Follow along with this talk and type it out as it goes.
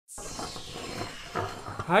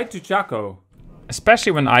Hi to Chaco.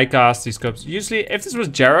 Especially when I cast these cups. Usually, if this was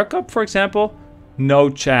Jera cup, for example, no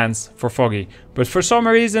chance for Foggy. But for some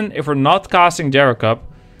reason, if we're not casting Jera cup,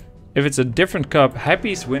 if it's a different cup,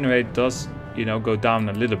 Happy's win rate does, you know, go down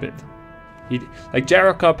a little bit. Like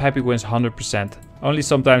Jera cup, Happy wins 100%. Only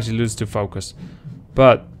sometimes he loses to focus.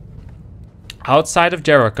 But outside of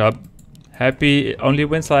Jera cup, Happy only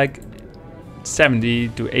wins like 70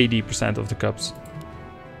 to 80% of the cups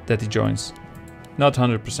that he joins. Not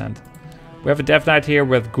 100%. We have a Death Knight here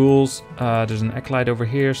with ghouls. There's an Acolyte over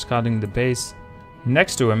here scouting the base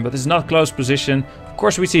next to him, but it's not close position. Of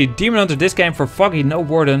course, we see Demon Hunter this game for Foggy, no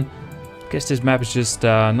Warden. Guess this map is just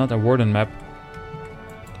not a Warden map.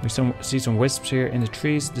 We see some wisps here in the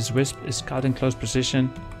trees. This wisp is scouting close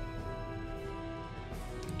position.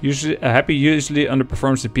 Usually, Happy usually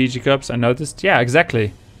underperforms the PG cups. I noticed. Yeah,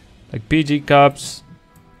 exactly. Like PG cups,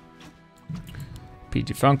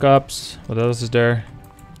 PG Fun cups. What else is there?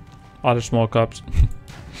 Other small cups.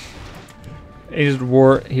 Agent of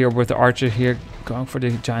War here with the Archer here, going for the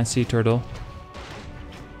giant sea turtle.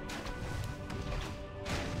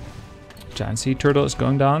 Giant sea turtle is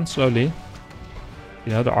going down slowly.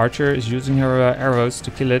 You know, the Archer is using her arrows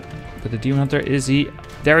to kill it, but the Demon Hunter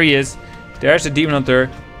there he is. There's the Demon Hunter,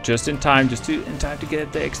 just in time, in time to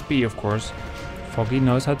get the XP, of course. Foggy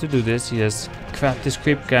knows how to do this. He has crapped this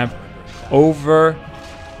creep camp over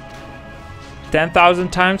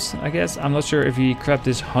 10,000 times, I guess. I'm not sure if he crapped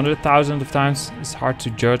this 100,000 of times. It's hard to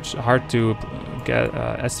judge, hard to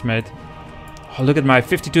estimate. Oh, look at my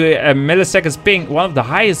 52 milliseconds ping, one of the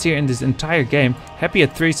highest here in this entire game. Happy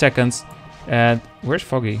at 3 seconds. And where's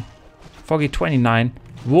Foggy? Foggy 29,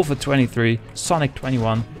 Wolf at 23, Sonic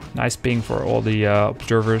 21. Nice ping for all the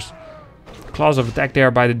observers. Claws of attack there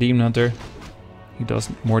by the Demon Hunter. He does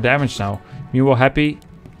more damage now. Meanwhile, Happy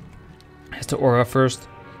has the aura first.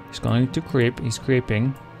 He's going to creep. He's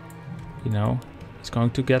creeping. You know, he's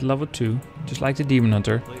going to get level 2, just like the Demon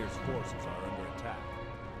Hunter.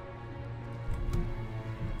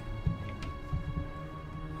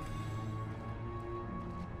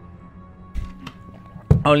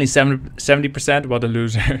 Only 70%. What a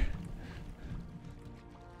loser.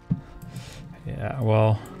 Yeah,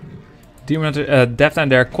 well, Demon Hunter, Death Knight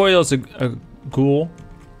there. Coil is a ghoul.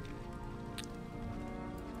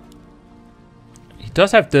 He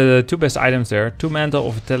does have the 2 best items there. 2 Mantle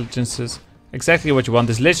of Intelligences. Exactly what you want.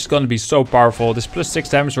 This Lich is going to be so powerful. There's plus 6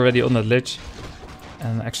 damage already on that Lich.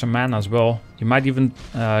 And extra mana as well. You might even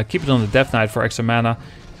keep it on the Death Knight for extra mana.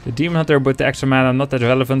 The Demon Hunter with the extra mana, not that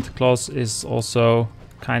relevant. Claws is also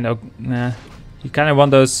kind of, nah. You kind of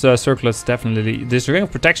want those circlets, definitely. This Ring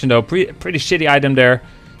of Protection though, pretty shitty item there.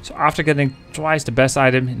 So after getting twice the best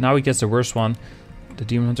item, now he gets the worst one. The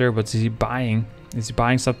Demon Hunter, what is he buying? Is he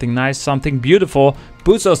buying something nice, something beautiful?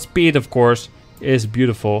 Boost of speed, of course, is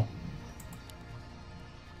beautiful.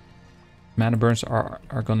 Mana burns are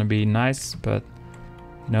gonna be nice, but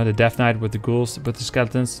you know, the Death Knight with the ghouls, with the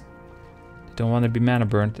skeletons, they don't want to be mana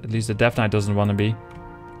burned. At least the Death Knight doesn't want to be.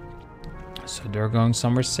 So they're going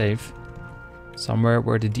somewhere safe. Somewhere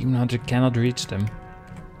where the Demon Hunter cannot reach them.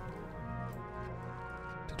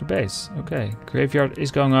 To the base. Okay. Graveyard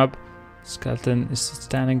is going up. Skeleton is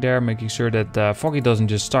standing there, making sure that Foggy doesn't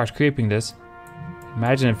just start creeping this.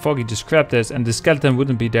 Imagine if Foggy just grabbed this and the skeleton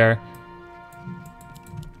wouldn't be there.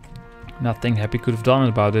 Nothing Happy could have done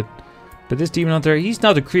about it. But this Demon Hunter, he's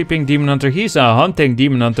not a creeping Demon Hunter. He's a hunting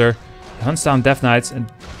Demon Hunter. He hunts down Death Knights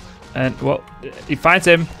and well, he finds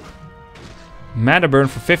him. Mana burn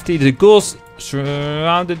for 50. The ghouls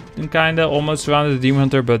surrounded and kinda almost surrounded the Demon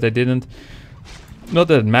Hunter, but they didn't. Not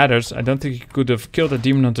that it matters. I don't think he could have killed a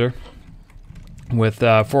Demon Hunter with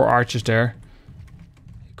 4 archers there.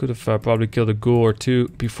 He could have probably killed a ghoul or 2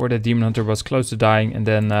 before that Demon Hunter was close to dying, and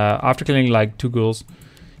then after killing like 2 ghouls,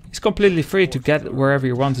 he's completely free to get wherever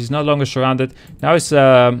he wants. He's no longer surrounded. Now he's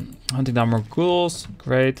hunting down more ghouls.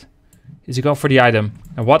 Great. Is he going for the item?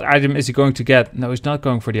 And what item is he going to get? No, he's not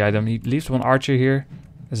going for the item. He leaves 1 archer here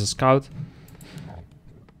as a scout.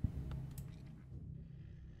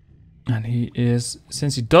 And he is,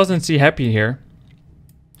 since he doesn't see Happy here,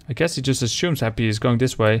 I guess he just assumes Happy is going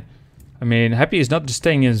this way. I mean, Happy is not just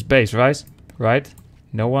staying in his base, right? Right?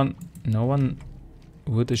 No one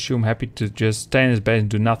would assume Happy to just stay in his base and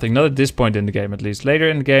do nothing. Not at this point in the game, at least. Later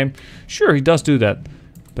in the game, sure, he does do that.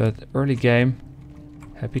 But early game,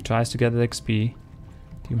 Happy tries to get the XP.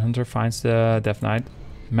 Demon Hunter finds the Death Knight.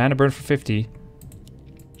 Mana burn for 50.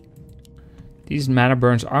 These mana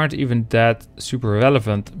burns aren't even that super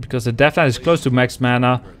relevant because the Death Knight is close to max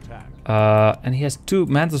mana. And he has 2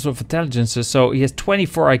 Mantles of Intelligences, so he has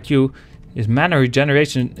 24 IQ. His mana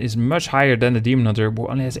regeneration is much higher than the Demon Hunter, who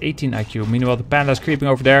only has 18 IQ. Meanwhile, the Panda is creeping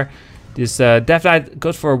over there. This Death Knight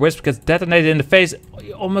goes for a Wisp, gets detonated in the face.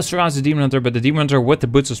 He almost surrounds the Demon Hunter, but the Demon Hunter with the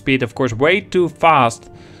boots of speed, of course, way too fast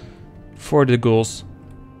for the ghouls.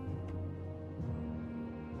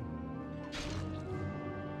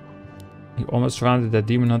 He almost surrounded that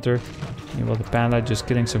Demon Hunter. Meanwhile, the Panda just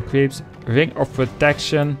killing some creeps. Ring of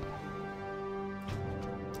Protection.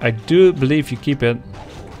 I do believe you keep it.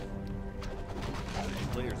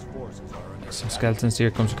 Some skeletons.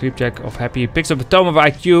 Here comes a creep check of Happy. He picks up a tome of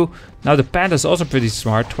IQ. Now the Panda is also pretty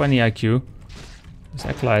smart. 20 IQ. This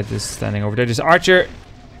Acolyte is standing over there. This Archer.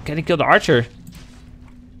 Can he kill the Archer?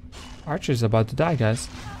 Archer is about to die, guys.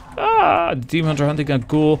 Ah, the Demon Hunter hunting a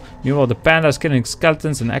ghoul. Meanwhile, the Panda is killing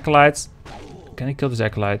skeletons and Acolytes. Can he kill this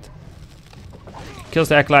Acolyte? He kills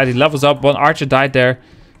the Acolyte. He levels up. One Archer died there.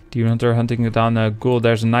 Demon Hunter hunting down a ghoul.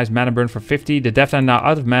 There's a nice mana burn for 50. The Death Knight now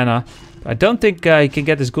out of mana. I don't think he can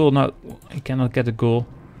get this ghoul. No, he cannot get the ghoul.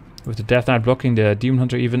 With the Death Knight blocking the Demon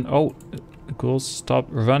Hunter even. Oh, the ghouls stop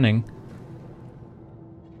running.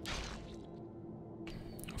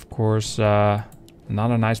 Of course,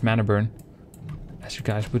 another nice mana burn. As you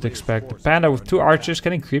guys would expect. The Panda with 2 archers.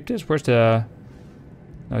 Can he creep this? Where's the...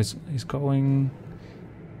 No, he's going...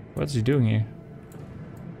 What is he doing here?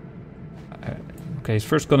 Okay, he's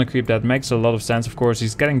first gonna creep that. Makes a lot of sense, of course.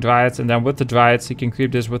 He's getting Dryads, and then with the Dryads, he can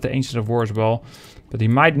creep this with the Ancient of War as well. But he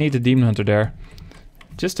might need the Demon Hunter there.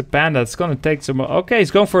 Just a Panda. It's gonna take some... Okay,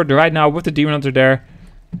 he's going for it right now with the Demon Hunter there.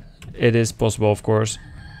 It is possible, of course.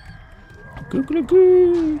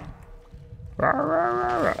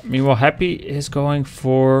 Meanwhile, Happy is going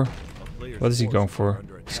for... What is he going for?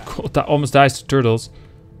 He's cold. That almost dies to turtles.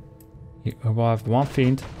 He will have one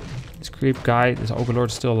Fiend. This creep guy, this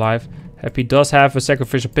Overlord is still alive. Happy does have a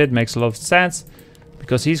Sacrificial Pit, makes a lot of sense.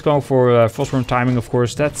 Because he's going for Frostworm timing, of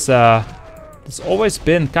course. That's always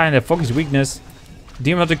been kind of Foggy's weakness.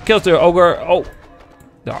 Demon Hunter kills the Ogre. Oh!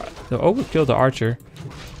 The Ogre killed the Archer.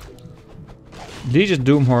 Legion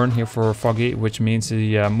Doomhorn here for Foggy, which means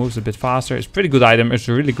he moves a bit faster. It's a pretty good item. It's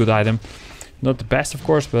a really good item. Not the best, of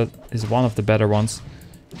course, but it's one of the better ones.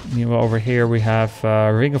 Meanwhile, over here we have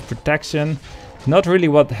Ring of Protection. Not really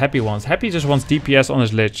what Happy wants. Happy just wants DPS on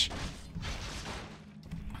his Lich.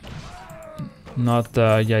 Not,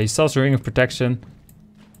 yeah, he sells the Ring of Protection.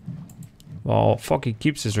 While Foggy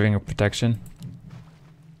keeps his Ring of Protection.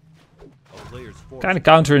 Kind of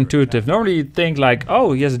counterintuitive. Normally you'd think like,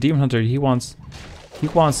 oh, he has a Demon Hunter. He wants the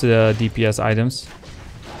DPS items.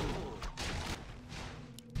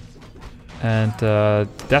 And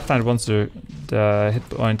Death Knight wants the hit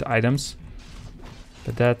point items.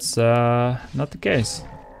 But that's not the case.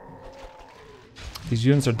 These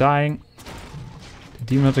units are dying. The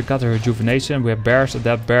Demon Hunter got a rejuvenation. We have bears,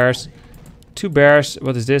 adapt bears. 2 bears.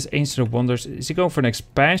 What is this? Ancient of Wonders. Is he going for an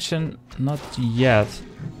expansion? Not yet.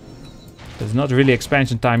 It's not really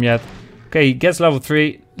expansion time yet. Okay, he gets level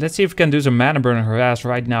 3. Let's see if we can do some mana burn and harass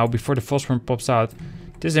right now before the Frostworm pops out.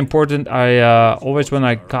 This is important. I always, when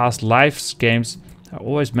I cast live games, I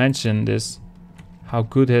always mention this. How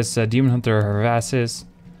good his Demon Hunter harass is.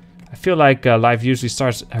 I feel like live usually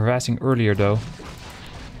starts harassing earlier though.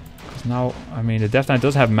 Because now, I mean, the Death Knight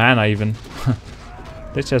does have mana even.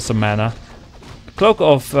 This has some mana. Cloak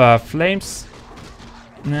of Flames.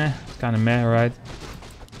 Nah, kind of meh, right?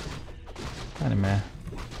 Kind of meh.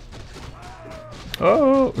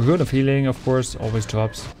 Oh, Rune of Healing, of course, always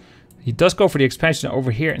drops. He does go for the expansion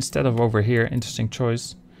over here instead of over here. Interesting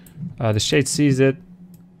choice. The Shade sees it.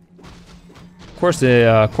 Of course,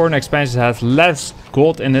 the corner expansion has less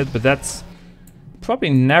gold in it, but that's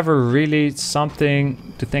probably never really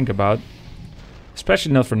something to think about.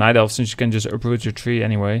 Especially not for Night Elf, since you can just uproot your tree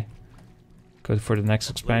anyway. Go for the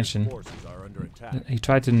next expansion. He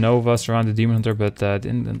tried to Nova surround the Demon Hunter, but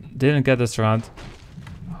didn't get us around.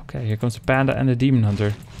 Okay, here comes the Panda and the Demon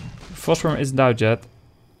Hunter. Frostworm isn't out yet.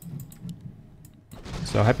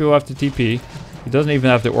 So Happy will have the TP. He doesn't even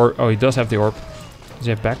have the orb. Oh, he does have the orb. Does he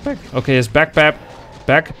have backpack? Okay, his backpack.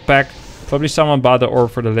 Probably someone bought the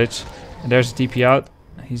orb for the Lich. And there's the TP out.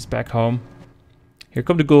 He's back home. Here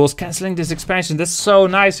come the ghouls, cancelling this expansion. That's so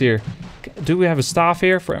nice here. Do we have a staff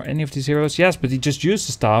here for any of these heroes? Yes, but he just used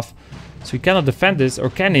the staff. So he cannot defend this. Or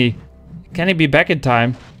can he? Can he be back in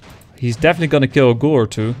time? He's definitely going to kill a ghoul or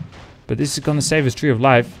 2. But this is going to save his Tree of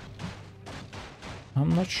Life.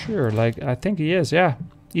 I'm not sure. Like, I think he is. Yeah.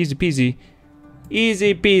 Easy peasy.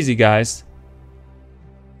 Easy peasy, guys.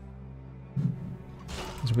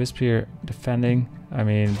 There's Wisp here defending. I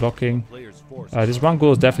mean, blocking. This one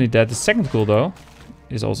ghoul is definitely dead. The second ghoul, though,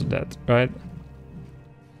 is also dead, right?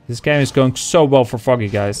 This game is going so well for Foggy,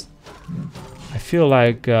 guys. I feel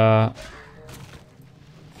like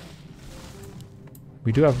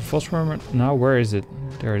We do have a false worm now. Where is it?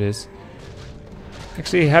 There it is.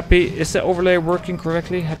 Actually, Happy, is the overlay working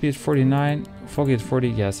correctly? Happy is 49, Foggy at 40.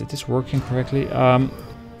 Yes, it is working correctly.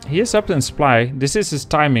 He is up in supply. This is his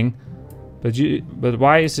timing. But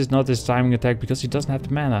why is this not his timing attack? Because he doesn't have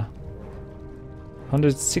the mana.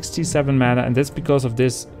 167 mana, and that's because of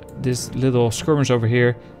this little skirmish over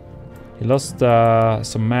here. He lost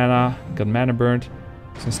some mana, got mana burned.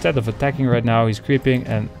 So instead of attacking right now, he's creeping,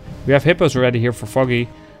 and we have hippos already here for Foggy.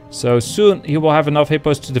 So soon he will have enough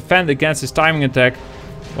hippos to defend against his timing attack.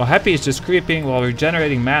 While Happy is just creeping while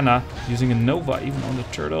regenerating mana, using a Nova even on the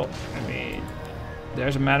turtle. I mean,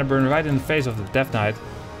 there's a mana burn right in the face of the Death Knight.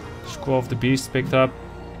 Scroll of the Beast picked up.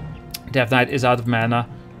 Death Knight is out of mana.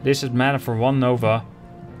 This is mana for 1 Nova.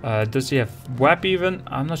 Does he have Web even?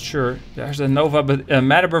 I'm not sure. There's a Nova, but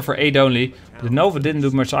mana burn for 8 only. The Nova didn't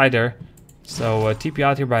do much either. So TP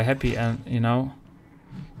out here by Happy, and you know,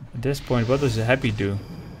 at this point, what does Happy do?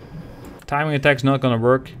 Timing attack's not gonna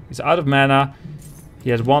work. He's out of mana. He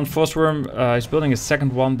has 1 Frostworm. He's building a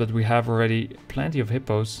second one, but we have already plenty of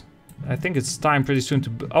hippos. I think it's time pretty soon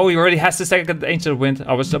to... Oh, he already has the second Ancient Wind.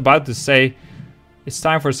 I was about to say it's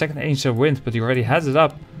time for a second Ancient Wind, but he already has it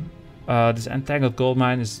up. This Entangled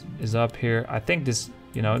Goldmine is up here. I think this,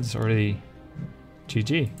 you know, it's already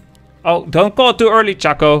GG. Oh, don't call it too early,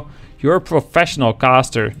 Chaco. You're a professional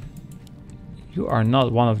caster. You are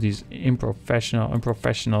not one of these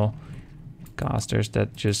unprofessional casters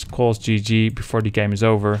that just calls GG before the game is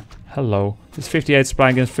over. Hello. It's 58 supply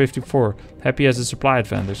against 54. Happy has a supply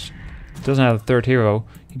advantage. He doesn't have a third hero.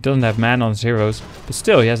 He doesn't have mana on his heroes, but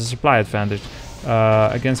still he has a supply advantage.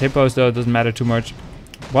 Against hippos though, it doesn't matter too much.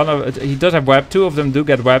 He does have web. 2 of them do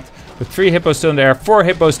get webbed, but 3 hippos still in the air. 4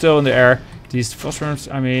 hippos still in the air. These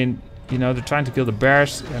phosphorums, I mean, you know, they're trying to kill the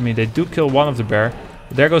bears. I mean, they do kill one of the bear.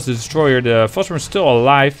 But there goes the destroyer. The phosphorum's still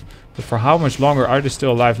alive, but for how much longer are they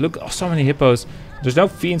still alive? Look, oh, so many hippos. There's no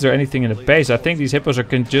fiends or anything in the base. I think these hippos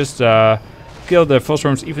can just kill the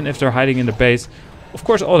phosphorums even if they're hiding in the base. Of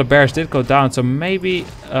course, all the bears did go down, so maybe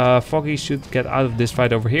Foggy should get out of this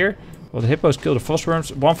fight over here. Well, the hippos kill the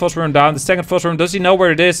phosphorums. 1 phosphorm down. The second phosphorm, does he know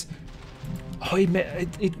where it is? Oh, he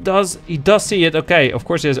does. He does see it. Okay, of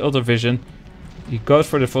course he has ultra vision. He goes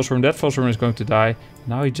for the phosphorm. That phosphorm is going to die.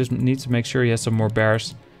 Now he just needs to make sure he has some more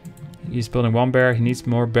bears. He's building 1 bear. He needs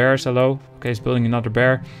more bears. Hello. Okay, he's building another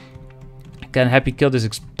bear. Can Happy kill this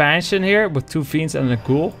expansion here with 2 fiends and a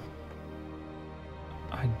ghoul?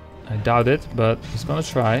 I doubt it, but he's gonna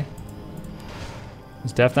try.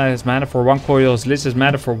 His Death Knight has mana for 1 coil. His Lich has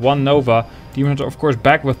mana for 1 Nova. Demon Hunter, of course,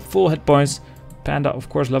 back with full hit points. Panda, of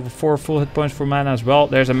course, level 4, full hit points for mana as well.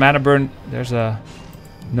 There's a mana burn. There's a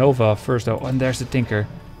Nova first, though. And there's the Tinker.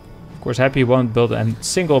 Of course, Happy won't build a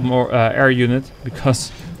single more air unit because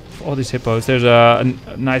of all these hippos. There's a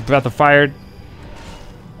nice Breath of Fire.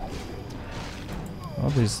 Oh,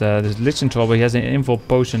 this Lich in trouble. He has an invul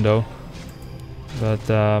potion, though. But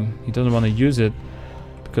he doesn't want to use it.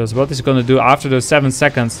 Because what is he going to do after those 7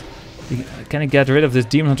 seconds? Can he get rid of this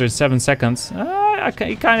Demon Hunter in 7 seconds?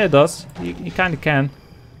 He kind of does. He kind of can.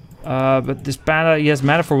 But this Panda, he has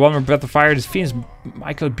mana for 1 more Breath of Fire. This Fiend's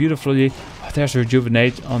Michael beautifully. Oh, there's a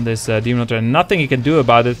Rejuvenate on this Demon Hunter. And nothing he can do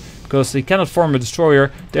about it. Because he cannot form a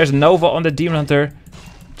Destroyer. There's a Nova on the Demon Hunter.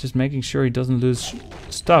 Just making sure he doesn't lose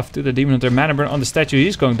stuff to the Demon Hunter. Mana burn on the statue.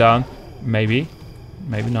 He's going down. Maybe.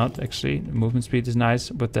 Maybe not, actually. The movement speed is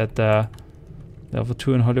nice. With that level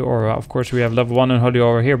 2 in Holy Aura. Of course, we have level 1 in Holy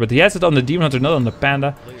Aura here. But he has it on the Demon Hunter, not on the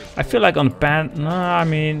Panda. I feel like on the Panda... No, I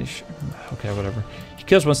mean... Okay, whatever. He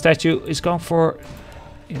kills 1 statue. He's going for...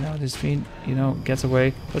 You know, this Fiend, you know, gets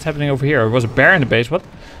away. What's happening over here? There was a bear in the base. What?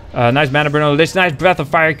 Nice mana burn on the Lich. Nice Breath of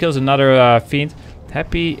Fire. Kills another Fiend.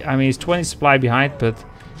 Happy. I mean, he's 20 supply behind, but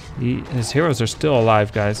his heroes are still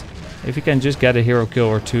alive, guys. If he can just get a hero kill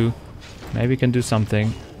or 2, maybe he can do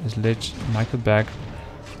something. His Lich might get back.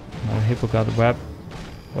 Another Hippo got the web.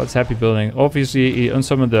 What's Happy building? Obviously, he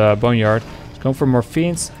unsummoned the Boneyard. He's going for more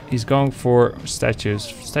Fiends. He's going for statues.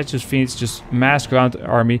 Statues, Fiends, just mass ground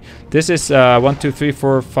army. This is 1, 2, 3,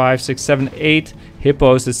 4, 5, 6, 7, 8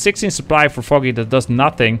 Hippos. The 16 supply for Foggy that does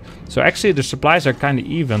nothing. So actually, the supplies are kind of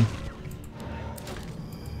even.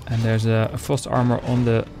 And there's a Frost Armor on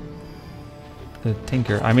the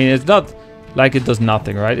Tinker. I mean, it's not like it does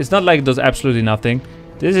nothing, right? It's not like it does absolutely nothing.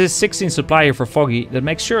 This is 16 supply here for Foggy that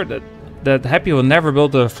makes sure that Happy will never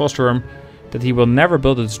build a Frostworm, that he will never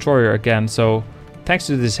build a Destroyer again. So thanks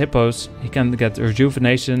to these Hippos, he can get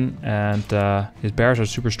Rejuvenation, and his bears are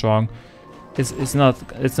super strong. It's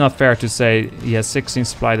not fair to say he has 16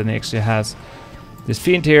 supply than he actually has. This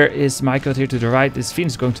Fiend here is Michael here to the right. This Fiend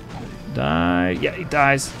is going to die. Yeah, he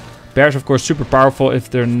dies. Bears, of course, super powerful if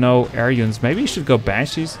there are no air units. Maybe you should go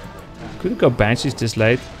Banshees. Could it go Banshees this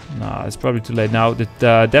late? No, it's probably too late now. The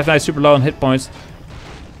Death Knight is super low on hit points.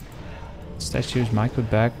 Statues might go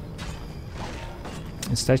back.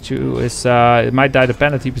 The statue is, it might die, the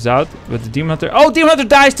panda tip is out. But the Demon Hunter, oh, Demon Hunter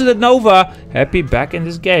dies to the Nova! Happy back in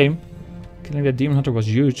this game. Killing that Demon Hunter was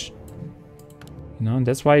huge. You know, and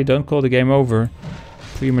that's why you don't call the game over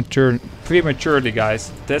prematurely,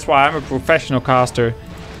 guys. That's why I'm a professional caster.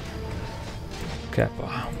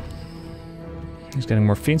 Kappa. He's getting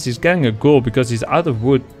more fiends. He's getting a ghoul because he's out of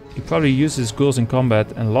wood. He probably used his ghouls in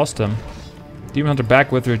combat and lost them. Demon Hunter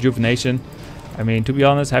back with rejuvenation. I mean, to be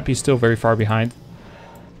honest, Happy's still very far behind.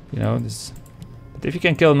 You know, this. But if you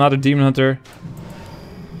can kill another Demon Hunter,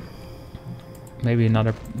 maybe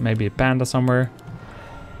a panda somewhere.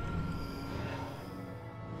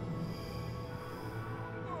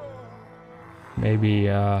 Maybe,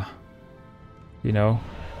 you know,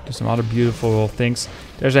 do some other beautiful things.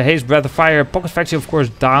 There's a Haste Breath of Fire. Pocket Factory, of course,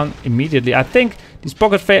 down immediately. I think these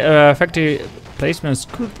Pocket Factory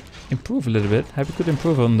placements could improve a little bit. Happy could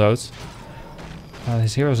improve on those.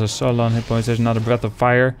 His heroes are so low on hit points. There's another Breath of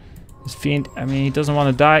Fire. His Fiend, I mean, he doesn't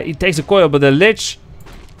want to die. He takes a coil, but the Lich...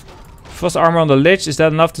 Frost armor on the Lich, is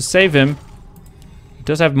that enough to save him? He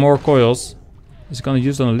does have more coils. Is he going to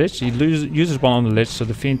use it on the Lich? He uses one on the Lich, so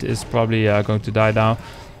the Fiend is probably going to die now.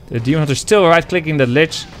 The Demon Hunter still right-clicking the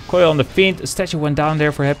Lich. Coil on the Fiend. A statue went down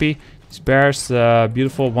there for Happy. These bears,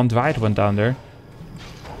 beautiful. One Dwight went down there.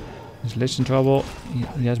 Is Lich in trouble?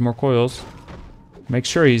 He has more coils. Make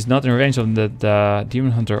sure he's not in range of the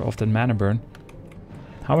Demon Hunter of that mana burn.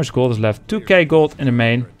 How much gold is left? 2k gold in the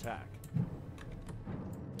main.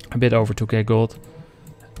 A bit over 2k gold.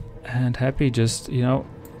 And Happy just, you know,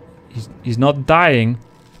 he's not dying.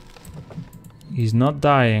 He's not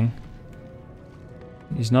dying.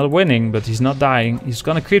 He's not winning, but he's not dying. He's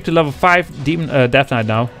gonna creep to level 5 Death Knight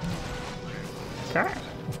now.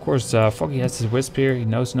 Of course, Foggy has his Wisp here. He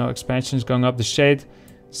knows no expansion is going up. The Shade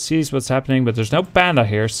sees what's happening, but there's no panda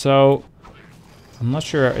here, so I'm not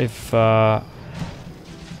sure if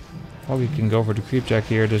Foggy can go for the creep jack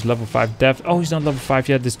here. There's level 5 Death. Oh, he's not level 5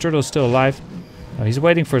 yet. This turtle is still alive. No, he's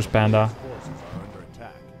waiting for his panda.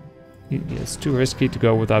 It's too risky to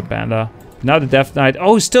go without panda. Now the Death Knight.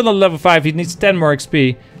 Oh, he's still on level 5. He needs 10 more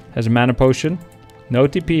XP. Has a mana potion. No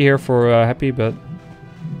TP here for Happy, but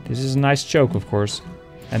this is a nice choke, of course.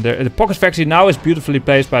 And the Pocket Factory now is beautifully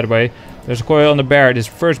placed, by the way. There's a coil on the bear. This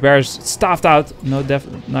first bear is staffed out. No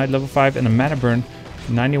Death Knight level 5 and a mana burn.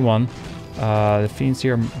 91. The Fiends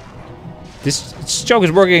here. This choke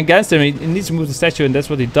is working against him. He needs to move the statue, and that's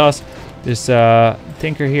what he does. This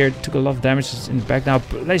Tinker here took a lot of damage. He's in the back now.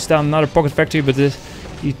 Lays down another Pocket Factory, but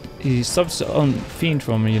he stops his own Fiend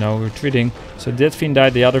from, you know, retreating. So that Fiend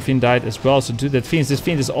died. The other Fiend died as well. So 2 dead Fiends. This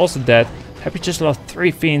Fiend is also dead. Happy just lost 3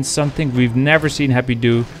 Fiends. Something we've never seen Happy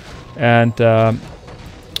do. And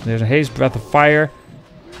there's a Haste Breath of Fire.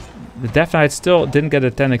 The Death Knight still didn't get a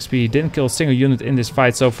 10 XP. He didn't kill a single unit in this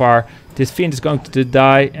fight so far. This Fiend is going to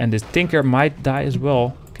die. And this Tinker might die as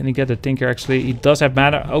well. Can he get a Tinker actually? He does have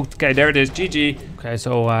mana. Okay, there it is. GG. Okay,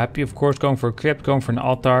 so Happy, of course, going for a crypt, going for an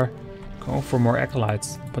altar, going for more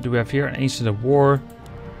acolytes. What do we have here? An Ancient of War.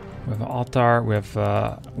 We have an altar. We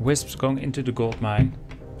have wisps going into the gold mine.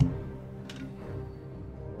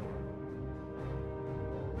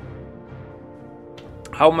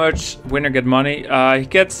 How much winner get money? He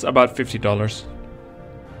gets about $50.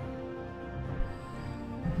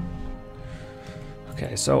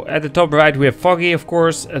 Okay, so at the top right we have Foggy, of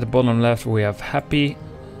course. At the bottom left we have Happy.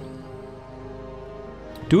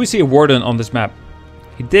 Do we see a Warden on this map?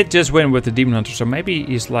 He did just win with the Demon Hunter, so maybe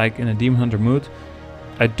he's like in a Demon Hunter mood.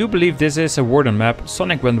 I do believe this is a Warden map.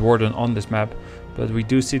 Sonic went Warden on this map, but we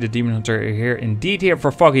do see the Demon Hunter here, indeed here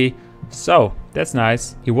for Foggy. So, that's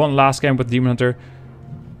nice. He won last game with Demon Hunter.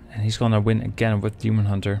 And he's gonna win again with Demon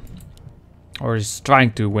Hunter. Or he's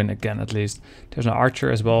trying to win again, at least. There's an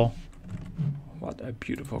Archer as well. What a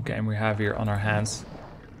beautiful game we have here on our hands.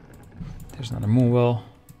 There's another Moonwell.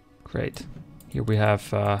 Great. Here we have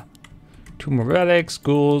 2 more relics,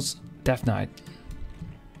 ghouls, Death Knight.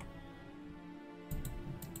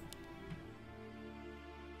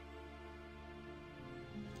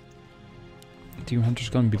 Demon Hunter's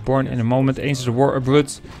gonna be born in a moment. Ancient of War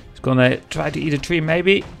uproots. Gonna try to eat a tree,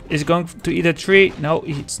 maybe. Is he going to eat a tree? No,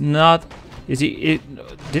 it's not. Is he?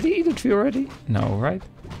 Did he eat a tree already? No, right?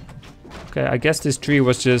 Okay, I guess this tree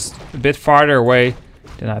was just a bit farther away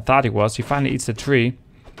than I thought he was. He finally eats the tree.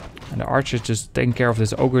 And the Archer's just taking care of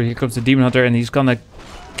this ogre. Here comes the Demon Hunter, and he's gonna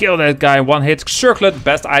kill that guy in 1 hit. Circlet,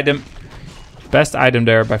 best item. Best item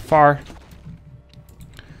there by far.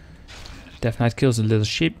 Death Knight kills a little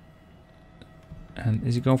sheep. And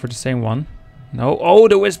is he going for the same one? No. Oh,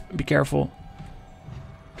 the wisp. Be careful.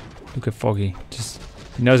 Look at Foggy. Just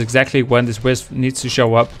he knows exactly when this wisp needs to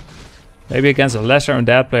show up. Maybe against a lesser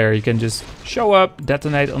undead player, you can just show up,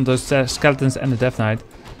 detonate on those skeletons and the Death Knight.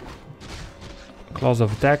 Claws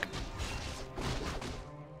of attack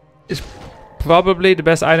is probably the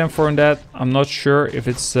best item for undead. I'm not sure if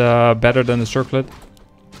it's better than the circlet.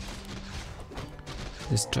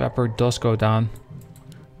 This trapper does go down.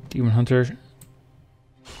 Demon Hunter.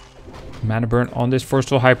 Mana burn on this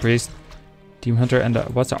Forceful High Priest. Demon Hunter and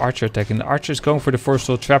what's the archer attacking? The archer is going for the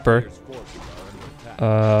Forceful Trapper.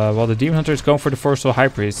 While the Demon Hunter is going for the Forceful High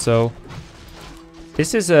Priest. So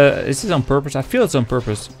this is on purpose. I feel it's on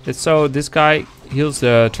purpose. It's so this guy heals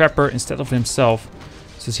the Trapper instead of himself.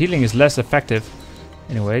 So his healing is less effective.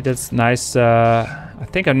 Anyway, that's nice. I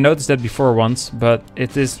think I noticed that before once, but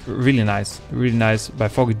it is really nice. Really nice by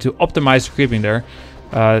Foggy to optimize the creeping there.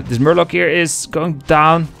 This Murloc here is going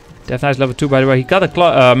down. Death Knight's level 2, by the way. He got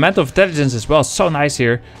a Mantle of Intelligence as well. So nice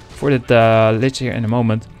here for that Lich here in a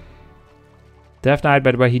moment. Death Knight,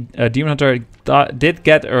 by the way, Demon Hunter did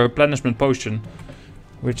get a replenishment potion,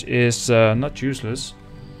 which is not useless.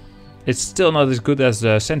 It's still not as good as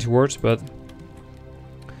Sentry Wards, but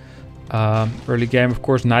early game, of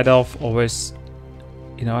course, Night Elf always,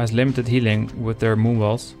 you know, has limited healing with their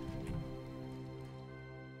Moonwells.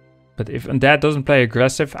 But if Undead doesn't play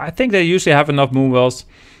aggressive, I think they usually have enough Moonwells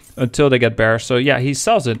until they get Bear. So yeah, he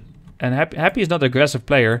sells it. And Happy is not an aggressive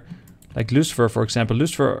player. Like Lucifer, for example.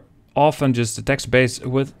 Lucifer often just attacks base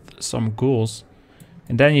with some ghouls.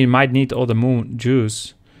 And then you might need all the moon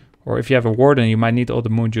juice. Or if you have a Warden, you might need all the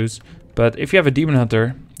moon juice. But if you have a Demon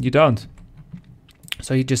Hunter, you don't.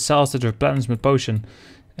 So he just sells the replenishment potion.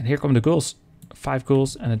 And here come the ghouls. 5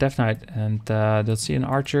 ghouls and a Death Knight. And let's see an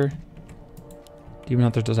archer. Demon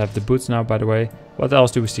Hunter does have the boots now, by the way. What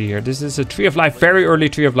else do we see here? This is a Tree of Life, very early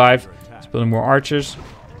Tree of Life. It's building more archers.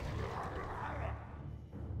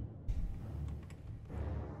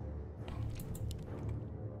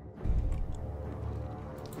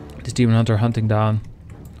 This Demon Hunter hunting down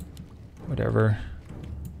whatever.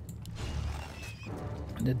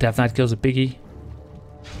 The Death Knight kills a piggy.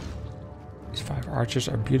 These 5 archers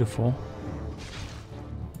are beautiful.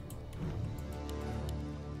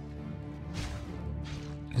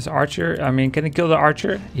 This archer, I mean, can he kill the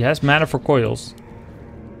archer? He has mana for coils.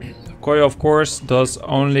 The coil, of course, does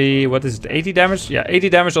only, what is it, 80 damage? Yeah, 80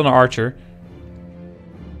 damage on the archer.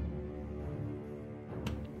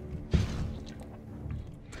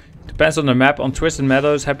 Depends on the map. On Twisted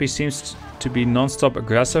Meadows, Happy seems to be non-stop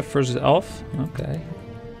aggressive versus Elf. Okay.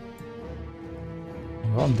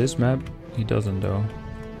 Well, on this map, he doesn't though.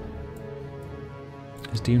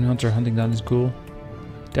 Is Demon Hunter hunting down this ghoul?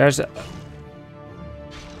 There's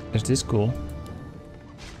this ghoul.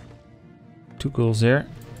 2 ghouls here.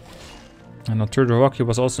 And on Turtle Rock, he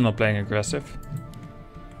was also not playing aggressive.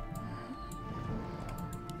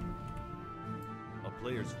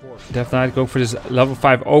 Death Knight go for this level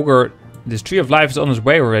 5 ogre. This Tree of Life is on his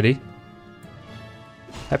way already.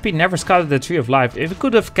 Happy never scouted the Tree of Life. If he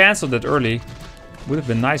could have cancelled it early, would have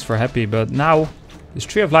been nice for Happy. But now, this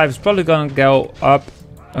Tree of Life is probably going to go up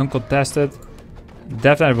uncontested.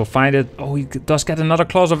 Death Knight will find it. Oh, he does get another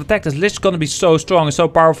Claws of Attack. This Lich is going to be so strong and so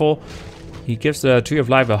powerful. He gives the Tree of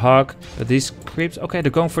Life a hug. But these creeps... Okay, they're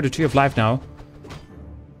going for the Tree of Life now.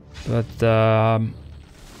 But, yeah,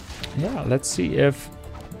 let's see if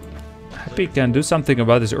Happy can do something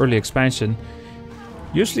about this early expansion.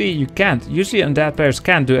 Usually you can't. Usually Undead players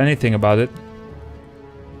can't do anything about it.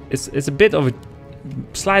 It's a bit of a...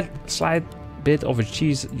 Slight bit of a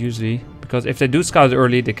cheese, usually. Because if they do scout it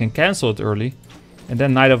early, they can cancel it early. And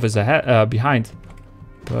then Night Elf is ahead, behind.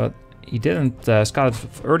 But he didn't scout it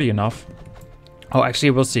early enough. Oh,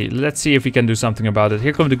 actually, we'll see. Let's see if we can do something about it.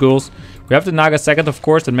 Here come the ghouls. We have the Naga second, of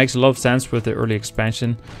course. That makes a lot of sense with the early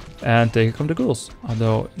expansion. And here come the ghouls.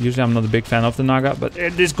 Although, usually I'm not a big fan of the Naga. But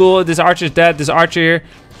this ghoul, this archer is dead. This archer here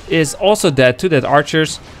is also dead. 2 dead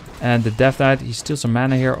archers. And the Death Knight, he steals some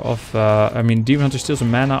mana here of... I mean, Demon Hunter steals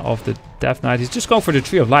some mana of the Death Knight. He's just going for the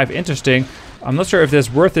Tree of Life. Interesting. I'm not sure if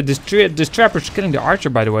that's worth it. This Trapper is killing the archer,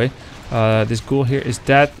 by the way. This ghoul here is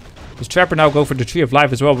dead. This Trapper now go for the Tree of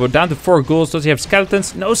Life as well. We're down to 4 ghouls. Does he have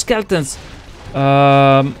skeletons? No skeletons.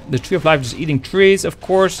 The Tree of Life is eating trees, of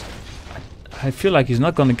course. I feel like he's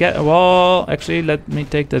not going to get... Well, actually, let me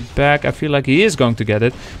take that back. I feel like he is going to get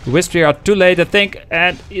it. The Wisps here are too late, I think.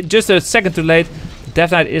 And just a second too late. The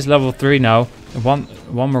Death Knight is level 3 now. One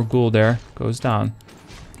more ghoul there goes down.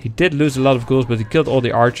 He did lose a lot of ghouls, but he killed all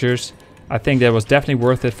the archers. I think that was definitely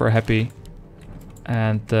worth it for Happy.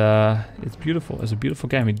 And it's beautiful. It's a beautiful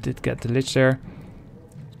game. He did get the Lich there.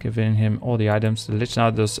 Giving him all the items. The Lich now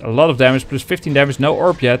does a lot of damage, plus 15 damage. No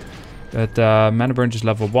orb yet, but mana burn just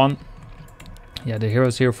level 1. Yeah, the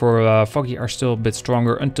heroes here for Foggy are still a bit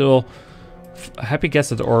stronger until Happy gets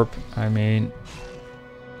that orb. I mean,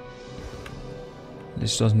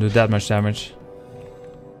 this doesn't do that much damage.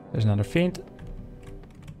 There's another fiend.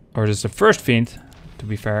 Or this is the first fiend, to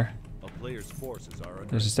be fair.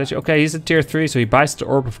 There's a statue. Okay, he's at tier 3, so he buys the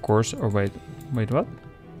orb, of course. Or wait, what?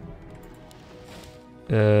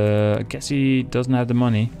 I guess he doesn't have the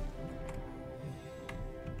money.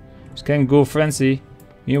 He's getting Ghoul Frenzy.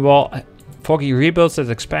 Meanwhile, Foggy rebuilds that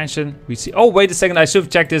expansion. We see... Oh, wait a second. I should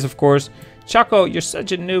have checked this, of course. Chaco, you're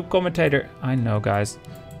such a noob commentator. I know, guys.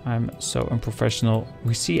 I'm so unprofessional.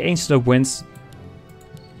 We see Ancient of Winds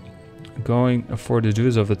going for the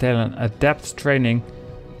Jewels of the Talon. Adept training.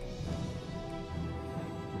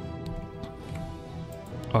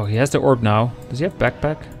 Oh, he has the orb now. Does he have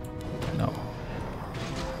backpack? No.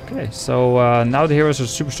 Okay, so now the heroes are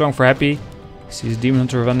super strong for Happy. He sees Demon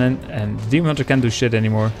Hunter running, and Demon Hunter can't do shit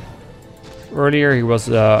anymore. Earlier he was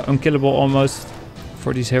unkillable almost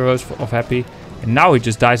for these heroes of Happy, and now he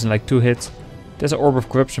just dies in like 2 hits. There's an Orb of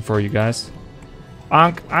Corruption for you guys.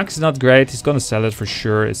 Ankh is not great. He's gonna sell it for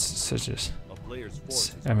sure. It's such a...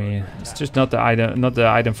 I mean, it's just not the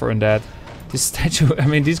item for Undead. This statue, I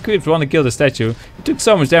mean, these creeps want to kill the statue. He took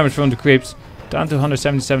so much damage from the creeps. Down to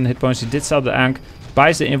 177 hit points. He did sell the Ankh.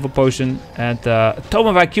 Buys the Info Potion. And Tome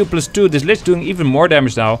of IQ plus 2. This Lich doing even more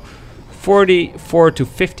damage now. 44 to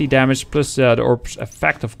 50 damage. Plus the Orb's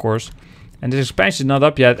effect, of course. And this expansion is not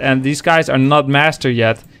up yet. And these guys are not mastered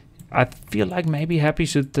yet. I feel like maybe Happy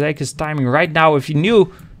should take his timing right now. If he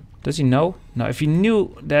knew... Does he know? No, if he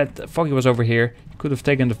knew that Foggy was over here, he could have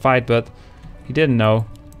taken the fight. But he didn't know.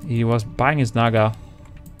 He was buying his Naga.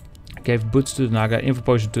 Gave boots to the Naga, Info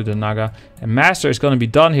Potion to the Naga. And Master is going to be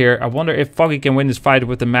done here. I wonder if Foggy can win this fight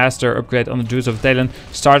with the Master upgrade on the Jewels of Talon.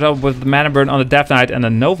 Start off with the Mana Burn on the Death Knight and a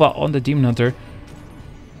Nova on the Demon Hunter.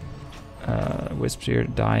 Wisp here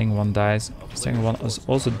dying, 1 dies. Second one is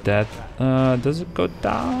also dead. Does it go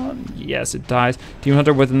down? Yes, it dies. Demon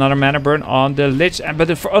Hunter with another Mana Burn on the Lich.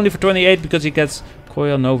 But only for 28 because he gets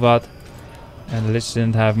Coil Nova. And the Lich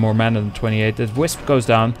didn't have more mana than 28. The Wisp goes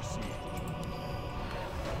down.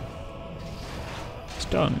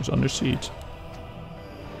 Stone is under siege.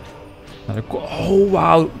 Oh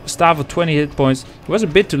wow, Staff of 20 hit points. He was a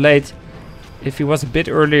bit too late. If he was a bit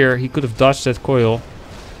earlier, he could have dodged that coil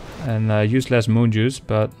and used less moon juice.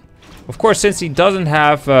 But of course, since he doesn't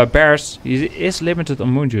have bears, he is limited on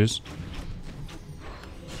moon juice.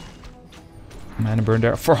 Mana burn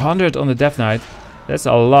there. 400 on the Death Knight. That's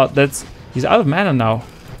a lot. He's out of mana now.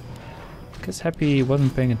 I guess Happy he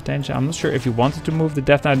wasn't paying attention. I'm not sure if he wanted to move the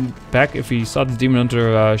Death Knight back if he saw the Demon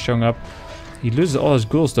Hunter showing up. He loses all his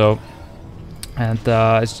ghouls though. And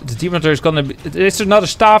the Demon Hunter is gonna be... There's another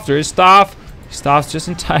staff. There is staff. He staffs just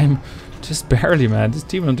in time. Just barely, man. This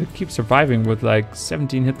Demon Hunter keeps surviving with like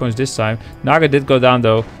 17 hit points this time. Naga did go down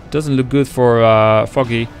though. Doesn't look good for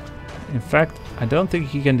Foggy. In fact, I don't think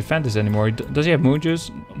he can defend this anymore. Does he have Moon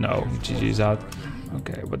Juice? No. GG's out.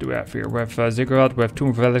 Okay, what do we have here? We have Ziggurat, we have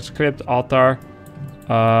Tomb of Relics, Crypt, Altar.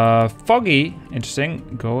 Foggy,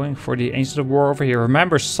 interesting, going for the Ancient of War over here.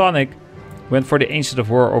 Remember, Sonic went for the Ancient of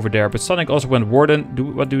War over there, but Sonic also went Warden.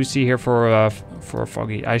 What do we see here for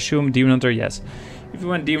Foggy? I assume Demon Hunter, yes. If you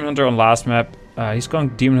went Demon Hunter on last map, he's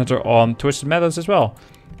going Demon Hunter on Twisted Meadows as well.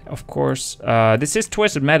 Of course, this is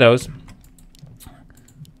Twisted Meadows.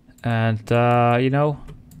 And, you know,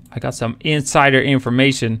 I got some insider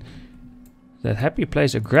information that Happy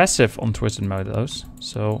plays aggressive on Twisted Meadows,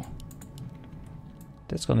 so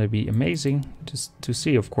that's gonna be amazing to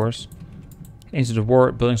see, of course. Ancient of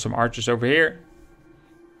War, building some archers over here.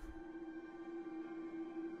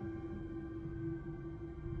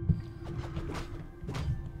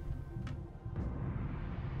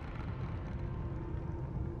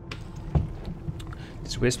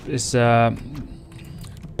 This Wisp is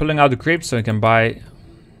pulling out the creeps so he can buy...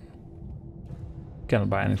 Cannot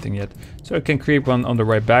buy anything yet, so it can creep one on the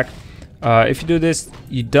way back. If you do this,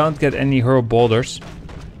 you don't get any hurl boulders.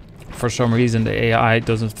 For some reason, the AI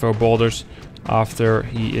doesn't throw boulders after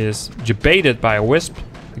he is debated by a Wisp.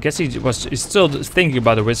 I guess he's still thinking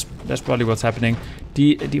about the Wisp. That's probably what's happening.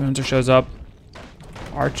 The Demon Hunter shows up.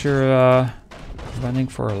 Archer running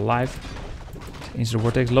for a life. Ancient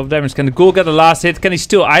War takes a lot of damage. Can the Ghoul get the last hit? Can he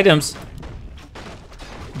steal items?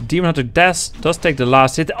 Demon Hunter does take the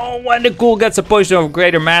last hit. Oh, and the Ghoul gets a potion of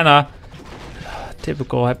greater mana.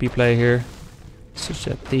 Typical Happy play here. Such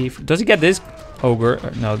a thief. Does he get this? Ogre.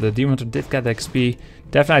 No, the Demon Hunter did get XP.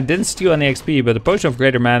 Death Knight didn't steal any XP, but the Potion of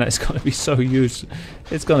Greater Mana is going to be so huge.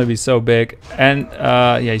 It's going to be so big. And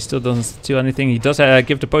yeah, he still doesn't steal anything. He does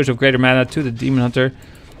give the Potion of Greater Mana to the Demon Hunter.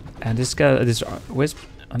 And this guy, this Wisp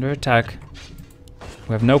under attack.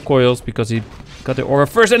 We have no coils because he got the aura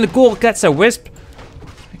first. And the Ghoul gets a Wisp.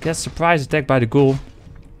 He gets surprise attack by the Ghoul.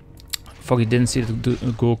 Foggy didn't see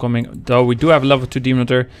the Ghoul coming. Though we do have a level 2 Demon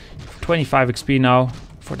Hunter. 25 XP now.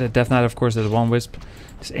 For the Death Knight, of course, there's one Wisp.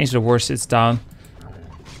 This Angel of War sits down.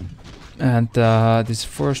 And this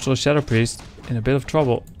Forestral Shadow Priest in a bit of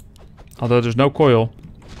trouble. Although there's no coil.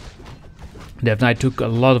 Death Knight took a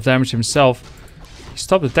lot of damage himself. He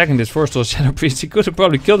stopped attacking this Forestral Shadow Priest. He could have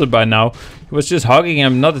probably killed it by now. He was just hugging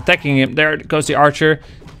him, not attacking him. There goes the Archer.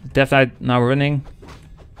 Death Knight now running.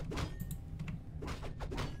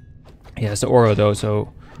 He has the aura though,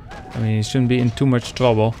 so I mean he shouldn't be in too much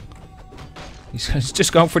trouble. He's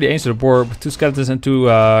just going for the Angel of War with 2 skeletons and 2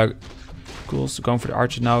 ghouls. Going for the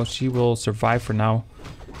Archer now. She will survive for now.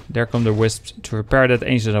 There come the Wisps to repair that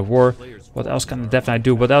Angel of War. What else can the Death Knight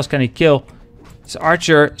do? What else can he kill? This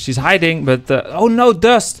Archer, she's hiding, but oh no,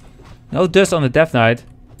 dust! No dust on the Death Knight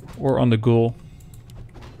or on the Ghoul.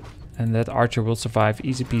 And that Archer will survive,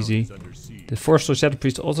 easy peasy. The Forestral Shadow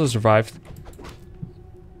Priest also survived.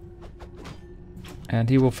 And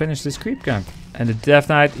he will finish this creep camp. And the Death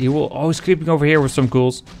Knight, he will always creeping over here with some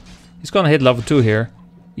ghouls. He's gonna hit level 2 here.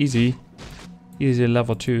 Easy. Easy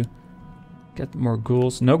level 2. Get more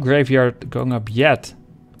ghouls. No graveyard going up yet.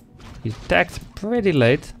 He attacked pretty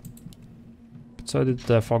late. But so did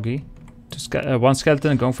Foggy. One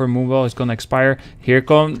skeleton going for a moonwell. He's gonna expire. Here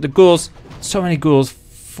come the ghouls. So many ghouls.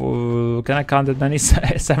 Can I count it many?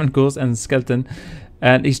 7 ghouls and a skeleton.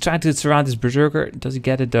 And he's trying to surround this Berserker. Does he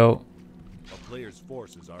get it though?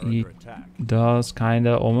 He does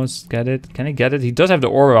kinda almost get it. Can he get it? He does have the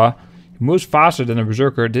aura. He moves faster than a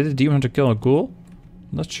Berserker. Did the Demon Hunter kill a Ghoul?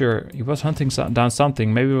 Not sure. He was hunting down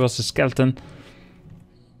something. Maybe it was a skeleton.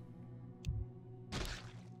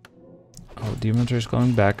 Oh, Demon Hunter is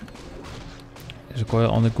going back. There's a coil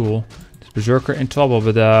on the Ghoul. This Berserker in trouble,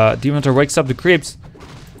 but Demon Hunter wakes up the creeps.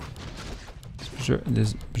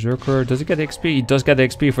 This Berserker, does he get the XP? He does get the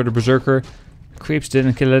XP for the Berserker. Creeps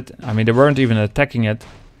didn't kill it. I mean, they weren't even attacking it.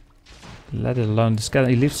 Let it alone. The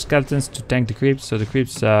skeleton. He leaves skeletons to tank the creeps, so the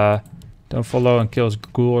creeps don't follow and kills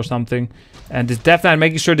Ghoul or something. And this Death Knight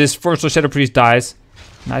making sure this Forestral Shadow Priest dies.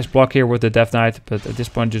 Nice block here with the Death Knight, but at this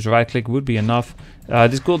point just right click would be enough.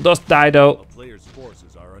 This Ghoul does die though.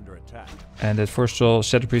 And that Forestral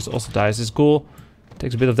Shadow Priest also dies. This Ghoul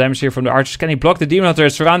takes a bit of damage here from the archers. Can he block the Demon Hunter?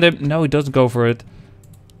 Surround him? No, he doesn't go for it.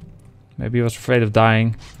 Maybe he was afraid of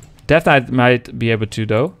dying. Death Knight might be able to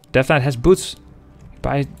though. Death Knight has boots.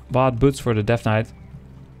 Bought boots for the Death Knight.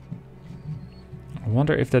 I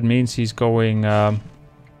wonder if that means he's going Naga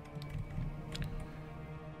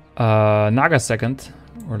second.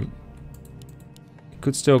 Or he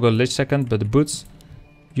could still go Lich second, but the boots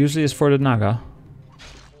usually is for the Naga.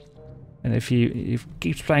 And if he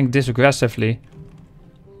keeps playing this aggressively,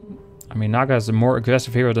 I mean Naga is a more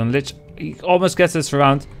aggressive hero than Lich. He almost gets this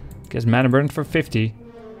round. Gets mana burn for 50.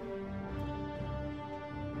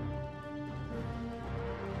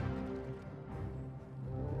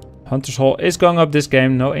 Hunter's Hall is going up this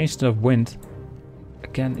game. No Ancient of Wind.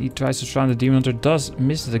 Again, he tries to surround the Demon Hunter. Does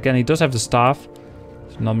miss it again. He does have the staff.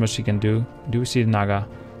 There's not much he can do. Do we see the Naga?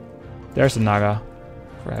 There's the Naga.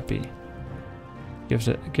 We're happy. Gives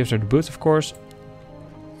her the boots, of course.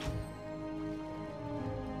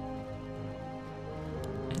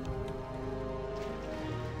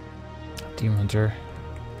 Demon Hunter.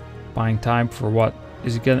 Buying time for what?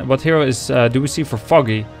 Is he gonna, what hero is do we see for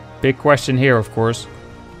Foggy? Big question here, of course.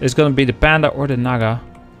 It's gonna be the Panda or the Naga.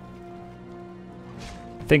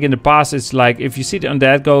 I think in the past it's like if you see the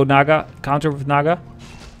Undead go Naga, counter with Naga.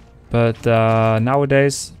 But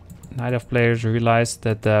nowadays, Night Elf players realize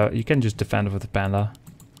that you can just defend with the Panda.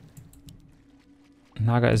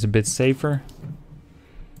 Naga is a bit safer.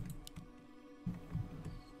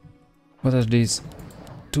 What are these?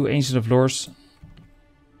 2 Ancient of Lores.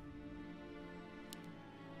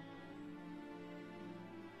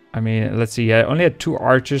 I mean, let's see. I only had 2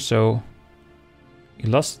 archers, so he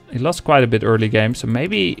lost quite a bit early game. So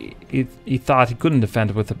maybe he thought he couldn't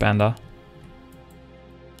defend with the Panda.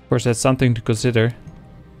 Of course, that's something to consider.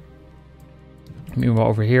 Meanwhile,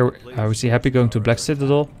 over here we see Happy going to Black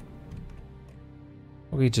Citadel.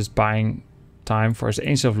 Okay, just buying time for his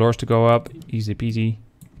Ancient of Lores to go up. Easy peasy.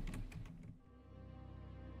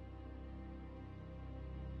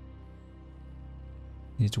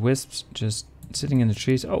 These wisps just sitting in the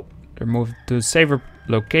trees. Oh, they're moved to a safer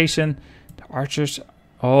location. The archers.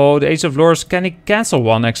 Oh, the Ace of Lores. Can he cancel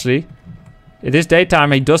one actually? It is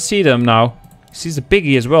daytime. He does see them now. He sees the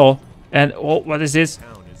piggy as well. And, oh, what is this?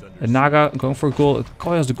 A Naga going for a ghoul.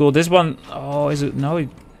 Coils the ghoul. This one, oh, is it? No, he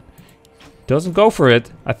doesn't go for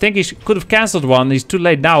it. I think he could have cancelled one. He's too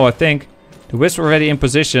late now, I think. The Wisp already in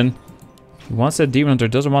position. He wants that Demon Hunter.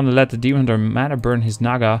 Doesn't want to let the Demon Hunter mana burn his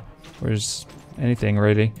Naga. Or his anything,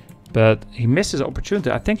 really. But he missed his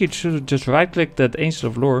opportunity. I think he should have just right-clicked that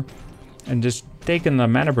Ancient of Lore. And just taken a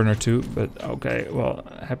mana burn or two. But, okay, well,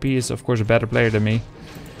 Happy is, of course, a better player than me.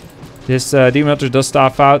 This Demon Hunter does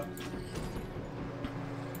staff out.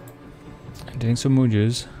 Doing some moon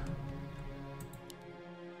juice.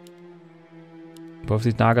 Both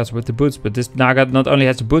these Nagas with the boots, but this Naga not only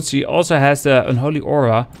has the boots, he also has the Unholy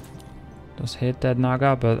Aura. Does hit that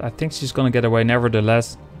Naga, but I think she's gonna get away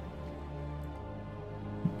nevertheless.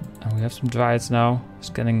 And we have some Dryads now.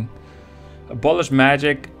 Scanning Abolish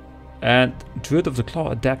Magic and Druid of the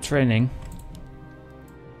Claw, Adapt Training.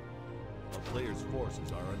 The player's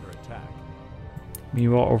forces are under attack.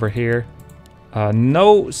 Meanwhile, over here.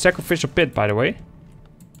 No Sacrificial Pit, by the way.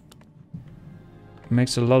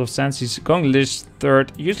 Makes a lot of sense. He's going Lich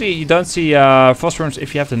third. Usually you don't see Phosphoruns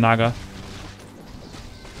if you have the Naga.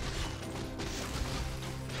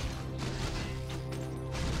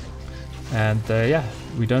 And yeah,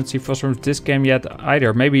 we don't see Phosphoruns this game yet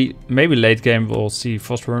either. Maybe late game we'll see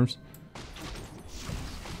Phosphoruns.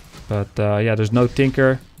 But yeah, there's no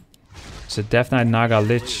Tinker. It's a Death Knight Naga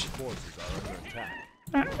Lich.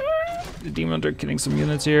 The Demon Hunter killing some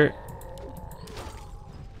units here.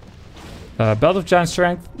 Belt of Giant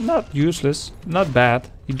Strength, not useless, not bad.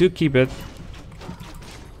 You do keep it.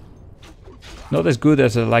 Not as good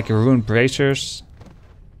as like a Rune Bracers.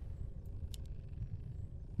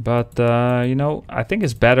 But you know, I think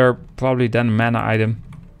it's better probably than a mana item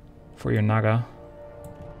for your Naga.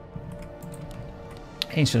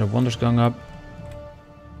 Ancient of Wonders going up.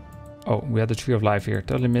 Oh, we had the Tree of Life here.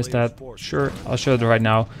 Totally missed that. Sure, I'll show it right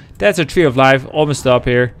now. That's a Tree of Life, almost up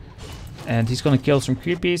here. And he's gonna kill some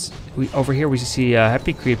creepies. Over here we see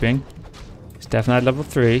Happy creeping. It's Death Knight level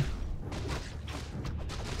 3.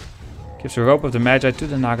 Gives a Rope of the Magi to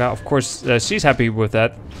the Naga. Of course, she's happy with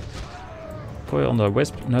that. Coil on the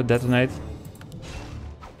Wisp, no detonate.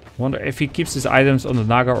 Wonder if he keeps his items on the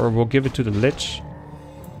Naga or will give it to the Lich.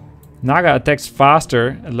 Naga attacks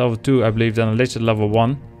faster at level 2, I believe, than a Lich at level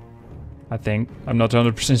 1. I think. I'm not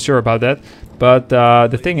 100% sure about that. But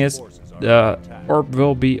the thing is, the orb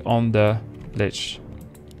will be on the Lich.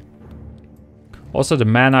 Also the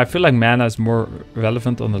mana. I feel like mana is more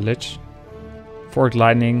relevant on the Lich. Forked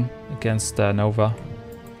Lightning against Nova.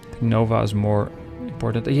 I think Nova is more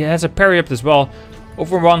important. He has a parry up as well.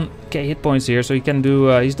 Over 1k hit points here. So he can do...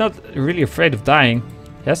 he's not really afraid of dying.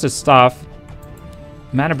 He has the staff.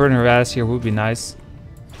 Mana burn harass here would be nice.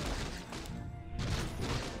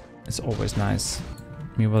 It's always nice.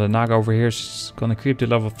 Meanwhile, the Naga over here is gonna creep to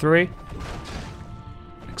level 3.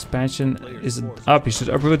 Expansion is up. He should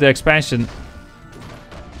uproot the expansion.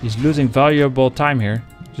 He's losing valuable time here.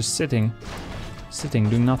 Just sitting,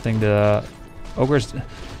 doing nothing. The ogre's,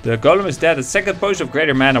 the golem is dead. The second potion of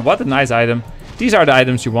greater mana. What a nice item. These are the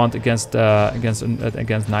items you want against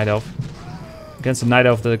Night Elf. Against the Night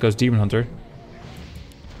Elf that goes Demon Hunter.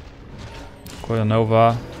 Coil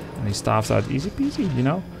Nova, and he staffs out easy peasy, you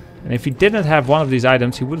know. And if he didn't have one of these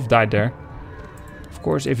items, he would have died there. Of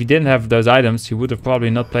course, if he didn't have those items, he would have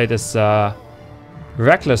probably not played as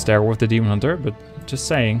reckless there with the Demon Hunter. But just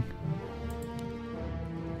saying.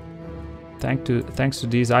 Thanks to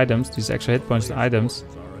these items, these extra hit points items,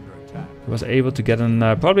 he was able to get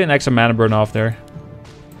probably an extra mana burn off there.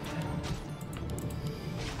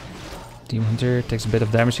 Demon Hunter takes a bit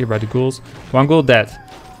of damage here by the ghouls. One ghoul dead.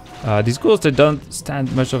 These ghouls, they don't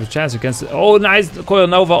stand much of a chance against it. Oh, nice Coil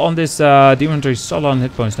Nova on this Demon Hunter. He's solo on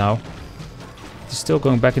hit points now. He's still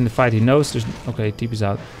going back in the fight. He knows there's... Okay, TP's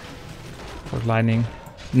out. Forked Lightning.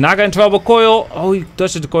 Naga in trouble. Coil. Oh, he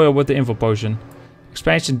touches the Coil with the Info Potion.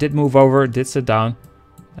 Expansion did move over. Did sit down.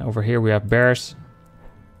 And over here we have bears.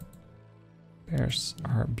 Bears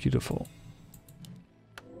are beautiful.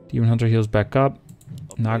 Demon Hunter heals back up.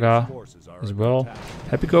 Naga as well.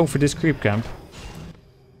 Happy going for this creep camp.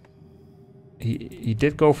 He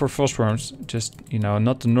did go for Phosphoruns, just, you know,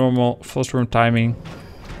 not the normal Phosphorun timing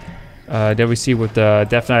that we see with the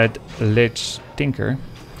Death Knight Lich Tinker.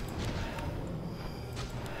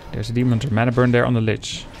 There's a Demon Hunter mana burn there on the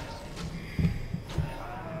Lich.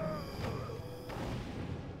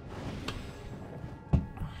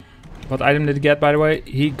 What item did he get, by the way?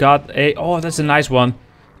 He got a... Oh, that's a nice one.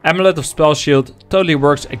 Amulet of Spell Shield. Totally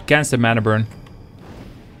works against the mana burn.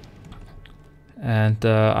 And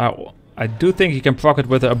I do think he can proc it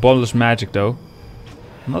with the Abolish Magic, though.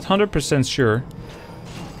 I'm not 100% sure.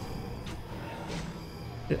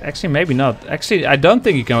 Actually, maybe not. Actually, I don't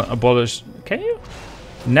think you can abolish... Can you?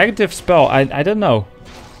 Negative spell. I don't know.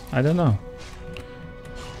 I don't know.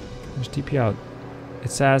 There's TP out. It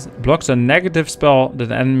says, blocks a negative spell that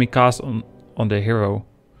the enemy casts on the hero.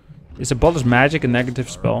 Is abolish magic a negative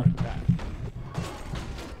spell?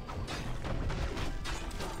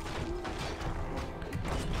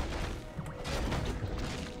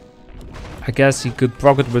 I guess he could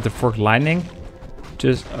proc it with the forked lightning.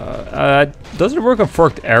 Just, does it work on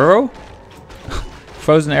forked arrow?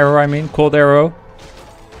 Frozen arrow, I mean, cold arrow.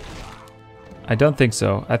 I don't think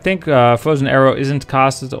so. I think frozen arrow isn't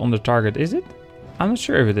casted on the target, is it? I'm not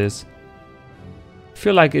sure if it is. I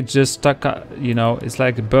feel like it just stuck, you know, it's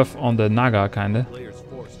like a buff on the Naga, kinda.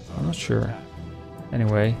 I'm not sure.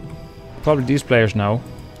 Anyway, probably these players know.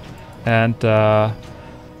 And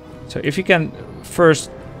so if you can first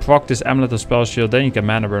proc this Amulet of Spell Shield, then you can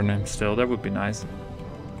mana burn him still. That would be nice.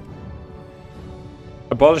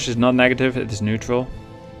 Abolish is not negative, it is neutral.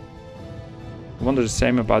 I wonder the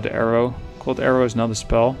same about the arrow. Cold arrow is not a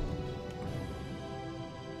spell.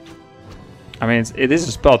 I mean, it is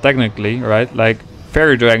a spell technically, right? Like,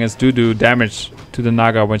 fairy dragons do damage to the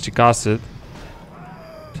Naga when she casts it.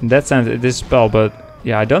 In that sense, it is a spell, but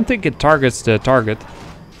yeah, I don't think it targets the target.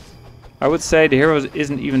 I would say the hero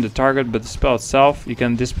isn't even the target, but the spell itself. You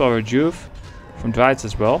can dispel Rejuve from Dryades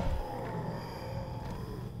as well.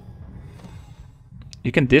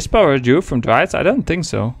 You can dispel Rejuve from Dryades? I don't think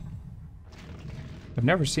so. I've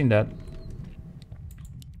never seen that.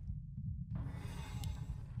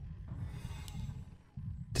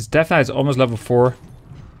 This Death Knight is almost level 4.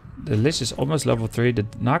 The Lich is almost level 3. The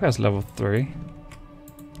Naga is level 3.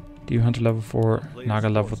 Demon Hunter level 4. Naga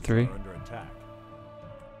level 3.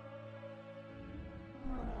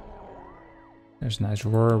 There's a nice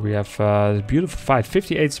roar. We have a beautiful fight.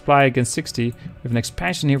 58 supply against 60. We have an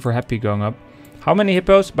expansion here for Happy going up. How many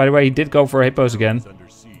hippos? By the way, he did go for hippos again.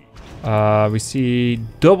 We see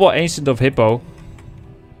double Ancient of Hippo.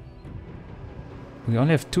 We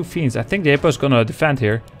only have 2 Fiends. I think the Hippo is gonna defend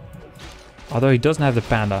here. Although he doesn't have the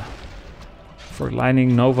Panda. Fork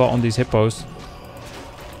Lightning, Nova on these Hippos.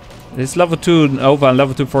 It's level 2 Nova and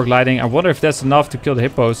level 2 Fork Lightning. I wonder if that's enough to kill the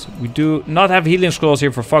Hippos. We do not have Healing Scrolls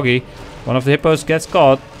here for Foggy. One of the Hippos gets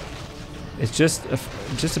caught. It's just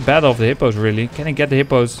a battle of the Hippos, really. Can he get the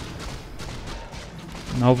Hippos?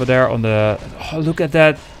 And over there on the... Oh, look at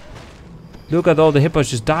that. Look at all the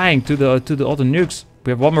Hippos just dying to all the nukes. We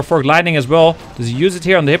have one more Fork Lightning as well. Does he use it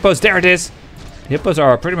here on the Hippos? There it is. The Hippos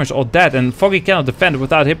are pretty much all dead. And Foggy cannot defend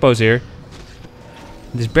without Hippos here.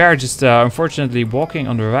 This bear just unfortunately walking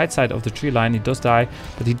on the right side of the tree line. He does die.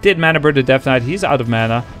 But he did mana burn the Death Knight. He's out of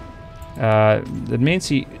mana. That means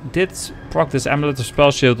he did proc this Amulet of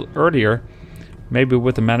Spell Shield earlier. Maybe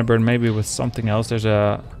with the mana burn. Maybe with something else. There's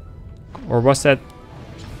a... Or was that...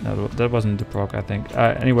 No, that wasn't the proc, I think.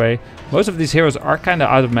 Anyway, most of these heroes are kind of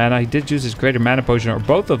out of mana. He did use his Greater Mana Potion, or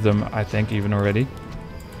both of them, I think, even already.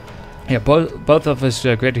 Yeah, both of his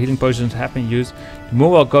Greater Healing Potions have been used.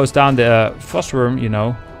 Muwell goes down the Frostworm, you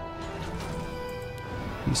know.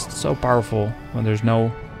 He's so powerful when there's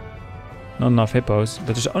not enough Hippos.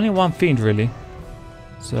 But there's only one Fiend, really.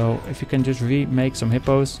 So, if you can just remake some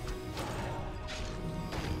Hippos...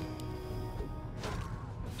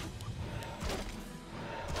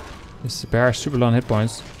 This bear has super low hit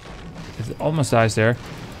points. It almost dies there.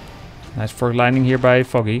 Nice Fork Lightning here by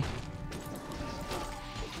Foggy.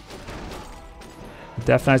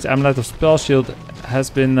 Death Knight's Amulet of Spell Shield has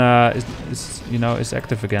been is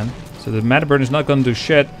active again. So the mana burn is not going to do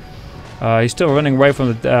shit. He's still running away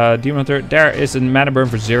from the Demon Hunter. There is a mana burn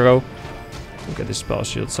for 0. Look at this Spell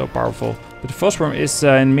Shield, so powerful. But the Frostworm is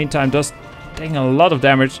in the meantime does taking a lot of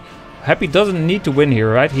damage. Happy doesn't need to win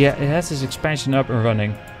here, right? He has his expansion up and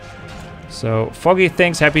running. So Foggy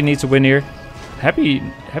thinks Happy needs to win here. Happy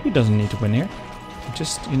doesn't need to win here. He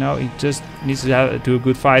just needs to do a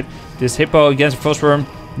good fight. This Hippo against Frostworm.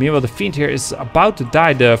 Meanwhile, the Fiend here is about to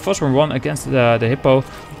die. The Frostworm won against the Hippo.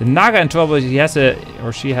 The Naga in trouble. She has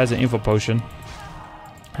an Info Potion.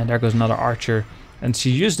 And there goes another Archer. And she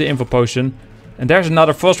used the Info Potion. And there's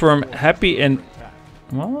another Frostworm. Happy in...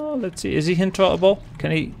 Well, let's see. Is he in trouble?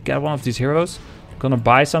 Can he get one of these heroes? Gonna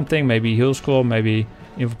buy something. Maybe Heal Scroll. Maybe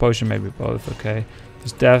Info Potion. Maybe both. Okay.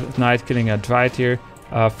 This Death Knight killing a Dryad here.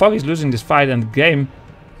 Foggy's losing this fight and the game.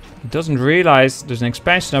 He doesn't realize there's an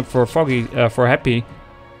expansion up for Foggy, for Happy.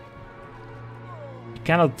 He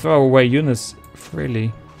cannot throw away units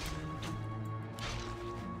freely.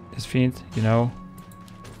 This Fiend, you know.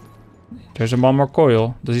 There's one more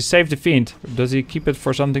coil. Does he save the Fiend? Or does he keep it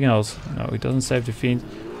for something else? No, he doesn't save the Fiend.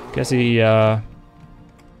 Guess he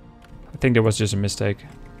think that was just a mistake.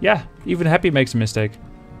 Yeah, even Happy makes a mistake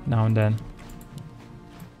now and then.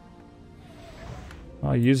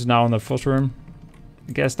 Well, he uses it now on the Phosphorus.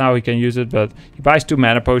 I guess now he can use it, but he buys 2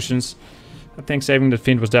 mana potions. I think saving the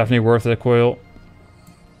Fiend was definitely worth the coil.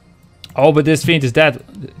 Oh, but this Fiend is dead.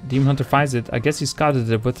 Demon Hunter finds it. I guess he scouted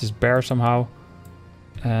it with his bear somehow.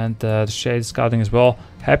 And the Shade is scouting as well.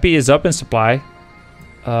 Happy is up in supply.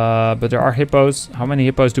 But there are hippos. How many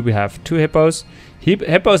hippos do we have? 2 hippos.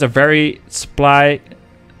 Hippos are very supply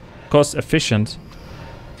cost efficient.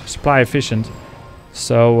 Supply efficient.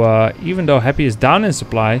 So even though Happy is down in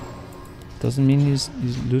supply, doesn't mean he's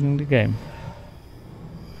losing the game.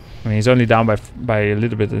 I mean, he's only down by a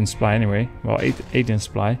little bit in supply anyway. Well, 8 in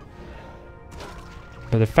supply.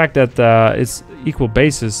 But the fact that it's equal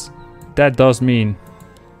basis, that does mean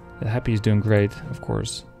that Happy is doing great, of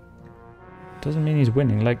course. Doesn't mean he's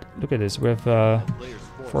winning. Like, look at this. We have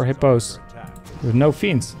 4 hippos with no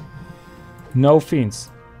fiends. No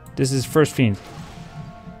fiends. This is first fiend.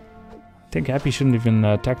 I think Happy shouldn't even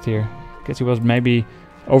attacked here. Guess he was maybe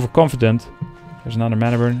overconfident. There's another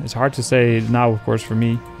mana burn. It's hard to say now, of course, for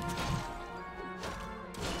me.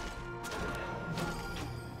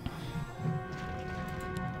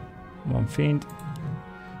 One fiend.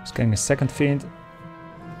 He's getting a second fiend.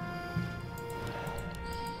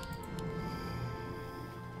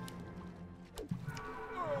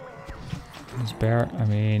 This bear, I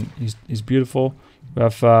mean, he's beautiful. We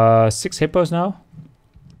have 6 hippos now.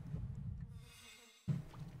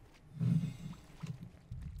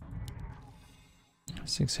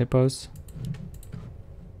 Six hippos.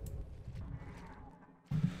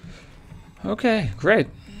 Okay, great.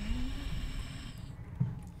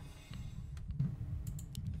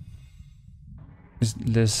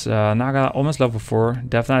 This Naga almost level 4.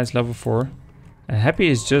 Death Knight is level 4. And Happy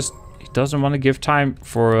is just... He doesn't want to give time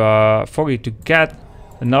for Foggy to get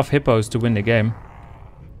enough hippos to win the game.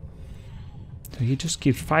 So he just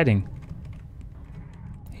keeps fighting.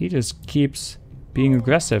 He just keeps being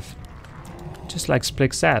aggressive. Just like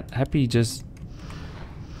Splik said. Happy just...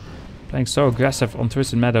 playing so aggressive on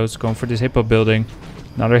Twisted Meadows. Going for this hippo building.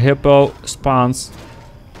 Another hippo spawns.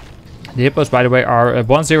 The hippos, by the way, are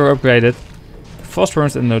 1-0 upgraded.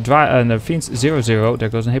 Phosphorus and the Fiends 0-0. There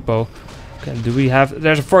goes a hippo. Okay, do we have...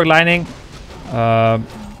 There's a fork lining.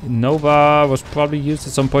 Nova was probably used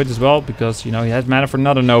at some point as well. Because, you know, he has mana for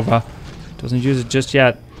another Nova. Doesn't use it just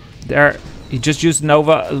yet. There, he just used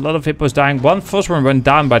Nova. A lot of hippos dying. One Phosphorus went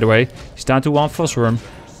down, by the way. He's down to 1 Phosphorus.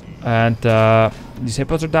 And these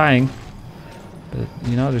hippos are dying. But,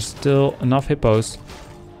 you know, there's still enough hippos.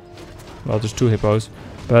 Well, there's 2 hippos.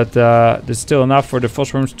 But there's still enough for the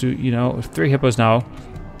Phosphorus to, you know, 3 hippos now,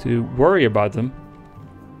 to worry about them.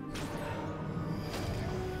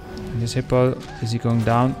 And this hippo, is he going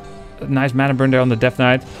down? A nice mana burn there on the Death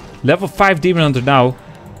Knight. Level 5 Demon Hunter now.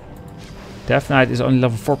 Death Knight is only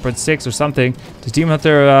level 4.6 or something. This Demon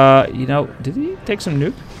Hunter, you know, did he take some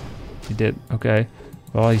nuke? He did, okay.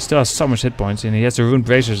 Well, he still has so much hit points, and he has the Rune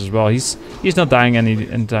Bracers as well. He's not dying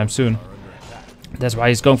anytime soon. That's why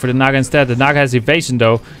he's going for the Naga instead. The Naga has evasion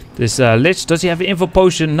though. This Lich, does he have an Info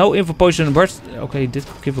Potion? No Info Potion. Where's... Okay, he did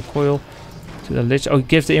give a coil to the Lich. Oh, he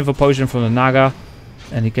gives the Info Potion from the Naga.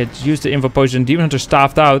 And he can use the Info Potion. Demon Hunter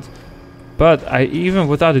staffed out. But even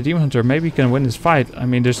without the Demon Hunter, maybe he can win this fight. I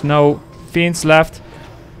mean, there's no Fiends left.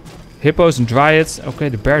 Hippos and Dryads. Okay,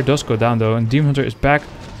 the bear does go down though. And Demon Hunter is back.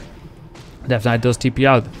 Death Knight does TP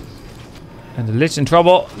out. And the Lich in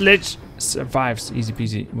trouble. Lich survives. Easy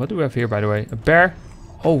peasy. What do we have here, by the way? A bear.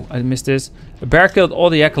 Oh, I missed this. A bear killed all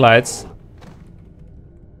the acolytes.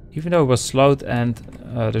 Even though it was slowed and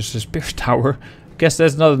there's a Spirit Tower. I guess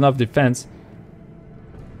that's not enough defense.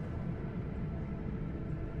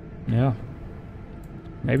 Yeah.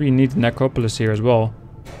 Maybe you need the Necropolis here as well.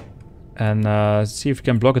 And see if you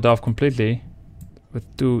can block it off completely. With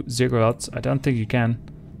 2 Ziggurats. I don't think you can.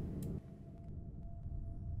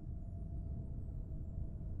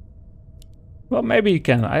 Well, maybe you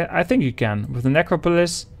can. I think you can. With the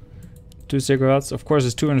Necropolis, 2 Ziggurats. Of course,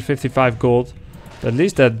 it's 255 gold. But at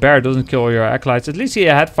least that bear doesn't kill all your acolytes. At least he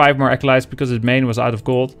had 5 more acolytes because his main was out of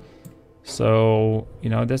gold. So, you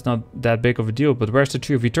know, that's not that big of a deal. But where's the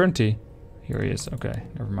Tree of Eternity? Here he is. Okay,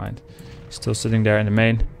 never mind. He's still sitting there in the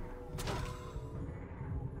main.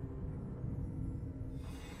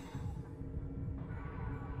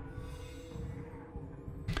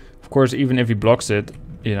 Of course, even if he blocks it,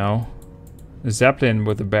 you know... The Zeppelin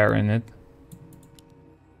with the bear in it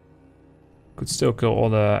could still kill all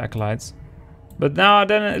the acolytes. But now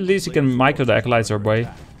then at least you can micro the acolytes away.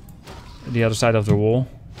 The other side of the wall.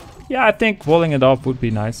 Yeah, I think walling it off would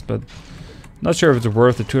be nice, but not sure if it's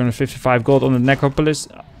worth the 255 gold on the Necropolis.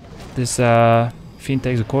 This fiend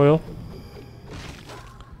takes a coil.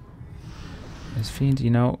 This fiend, you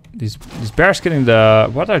know, these bears killing the...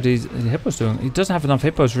 What are these hippos doing? He doesn't have enough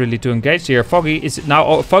hippos really to engage here. Foggy is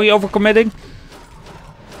now... Foggy overcommitting.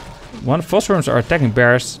 One phosphorums are attacking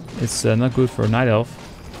bears. It's not good for a night elf.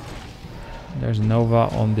 There's a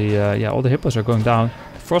Nova on the... yeah, all the hippos are going down.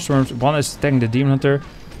 Frostworms, one is attacking the demon hunter.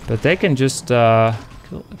 But they can just kill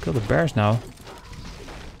the bears now.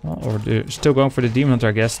 Well, or they're still going for the demon hunter,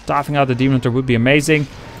 I guess. Staffing out the demon hunter would be amazing.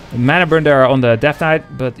 Mana burn there on the Death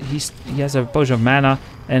Knight, but he has a potion of mana,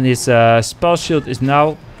 and his spell shield is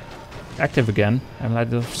now active again. I like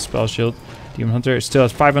the spell shield. Demon Hunter still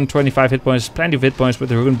has 525 hit points, plenty of hit points with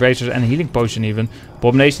the Rune Bracers and healing potion even.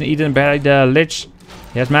 Abomination eaten by the Lich.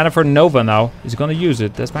 He has mana for Nova now. Is he gonna use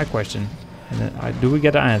it? That's my question. And then, do we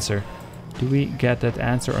get an answer? Do we get that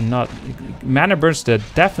answer or not? Mana burns the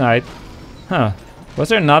Death Knight. Huh. Was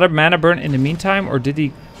there another mana burn in the meantime, or did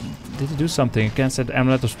he do something against that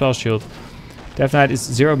Amulet of Spell Shield? Death Knight is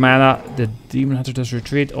 0 mana. The Demon Hunter does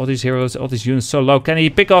retreat. All these heroes, all these units so low. Can he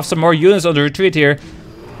pick off some more units on the retreat here?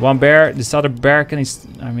 One bear. This other bear, can he...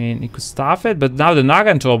 I mean, he could staff it, but now the Naga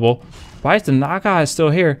in trouble. Why is the Naga still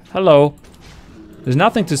here? Hello. There's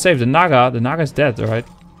nothing to save the Naga. The Naga is dead, right?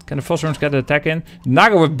 Can the Phosphorums get an attack in?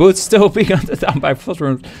 Naga with boots still being hunted down by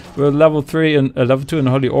Phosphorums with level 3 and level 2 in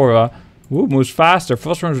Holy Aura. Who moves faster?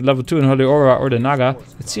 Phosphorums with level 2 in Holy Aura or the Naga?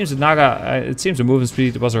 It seems the Naga, it seems the movement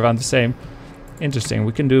speed was around the same. Interesting.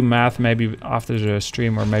 We can do math maybe after the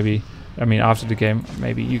stream, or maybe, I mean after the game.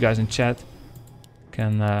 Maybe you guys in chat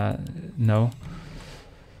can know.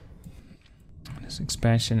 This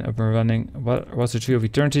expansion up and running. What was the Tree of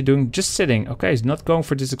Eternity doing? Just sitting. Okay, he's not going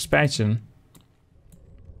for this expansion.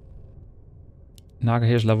 Naga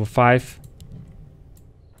here's level 5.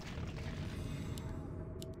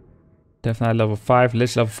 Definitely level 5.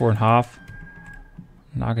 Lich level 4.5.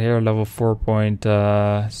 Naga here level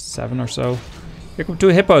 4.7 or so. Here come 2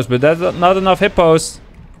 hippos, but that's not enough hippos.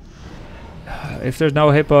 If there's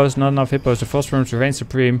no hippos, not enough hippos, the Phosphorums reign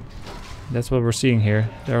supreme. That's what we're seeing here.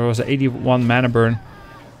 There was an 81 mana burn.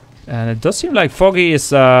 And it does seem like Foggy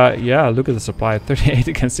is, yeah, look at the supply, 38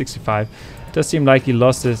 against 65. It does seem like he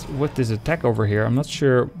lost this with this attack over here. I'm not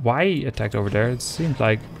sure why he attacked over there. It seemed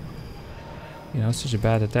like, you know, such a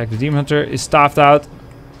bad attack. The Demon Hunter is staffed out.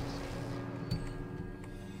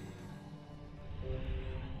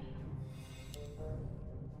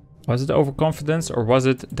 Was it overconfidence or was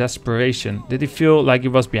it desperation? Did he feel like he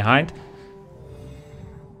was behind?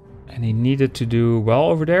 And he needed to do well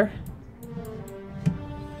over there?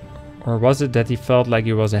 Or was it that he felt like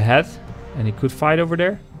he was ahead and he could fight over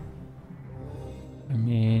there? I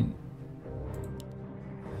mean...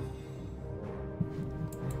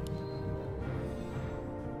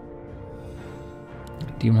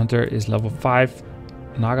 Demon Hunter is level 5.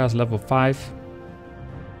 Naga is level 5.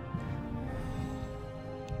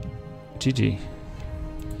 GG.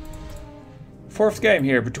 Fourth game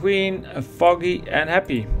here between Foggy and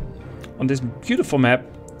Happy. On this beautiful map.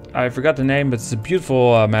 I forgot the name, but it's a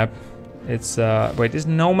beautiful map. It's, wait, is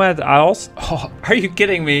Nomad Isles? Oh, are you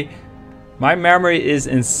kidding me? My memory is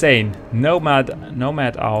insane. Nomad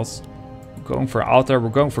Isles. We're going for Altar, we're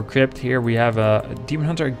going for Crypt. Here we have a Demon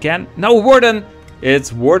Hunter again. No, Warden!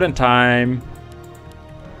 It's Warden time.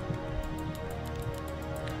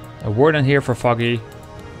 A Warden here for Foggy.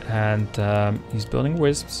 And he's building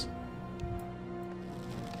wisps.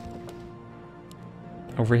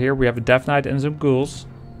 Over here we have a Death Knight and some ghouls.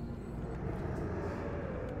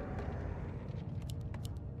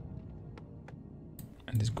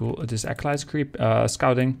 And this acolyte's creep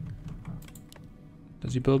scouting.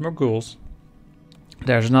 Does he build more ghouls?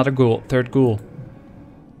 There's another ghoul, third ghoul.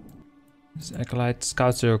 This acolyte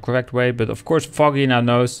scouts the correct way, but of course Foggy now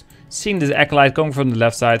knows. Seeing this acolyte coming from the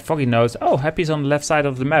left side, Foggy knows. Oh, Happy's on the left side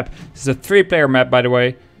of the map. This is a 3-player map, by the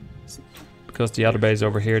way, because the other base is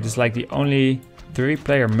over here. This is like the only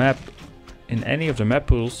 3-player map in any of the map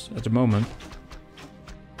pools at the moment.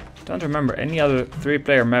 Don't remember any other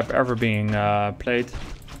 3-player map ever being played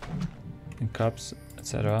in cups,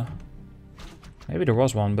 etc. Maybe there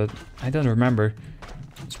was one, but I don't remember.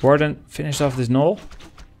 Is Warden finished off this null?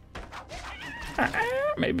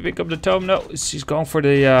 Maybe pick up the tome. No, she's going for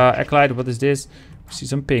the acolyte. What is this? We see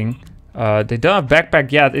some ping. They don't have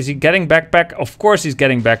backpack yet. Is he getting backpack? Of course he's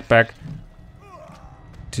getting backpack.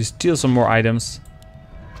 To steal some more items.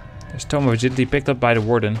 There's Tome of Agility picked up by the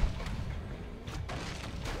Warden.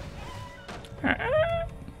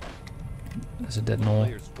 That's a dead null.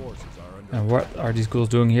 And what are these ghouls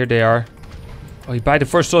doing here? They are... Oh, he buy the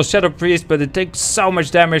first soul Shadow Priest, but it takes so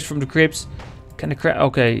much damage from the creeps. Can the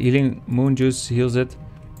okay, healing moon juice heals it.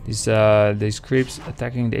 These creeps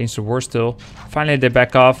attacking the Ancient of War still. Finally they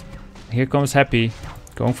back off. Here comes Happy.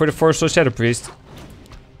 Going for the Force of Shadow Priest.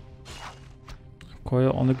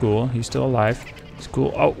 Coil on the ghoul. He's still alive. It's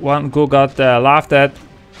cool. Oh, one ghoul got laughed at.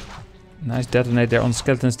 Nice detonate there on the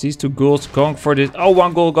skeletons. These two ghouls going for this. Oh,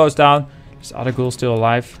 one ghoul goes down. This other ghoul still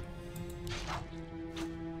alive.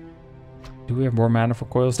 Do we have more mana for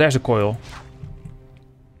coils? There's a coil.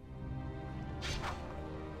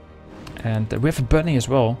 And we have a bunny as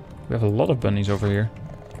well. We have a lot of bunnies over here.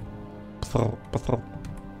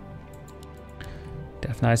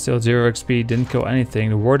 Death Knight still 0 XP. Didn't kill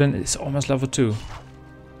anything. The Warden is almost level 2.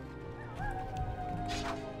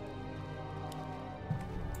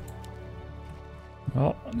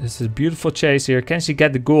 Well, this is a beautiful chase here. Can she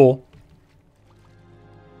get the ghoul?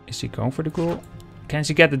 Is she going for the ghoul? Can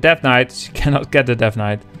she get the Death Knight? She cannot get the Death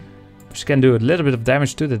Knight. She can do a little bit of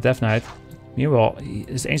damage to the Death Knight. Meanwhile,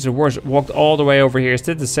 his Ancient of War walked all the way over here. Is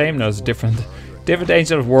it the same? No, it's different. Different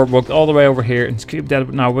Ancient of War walked all the way over here. And keep that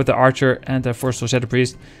now with the Archer and the Force of Shadow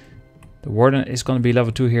Priest. The Warden is going to be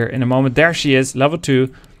level 2 here in a moment. There she is, level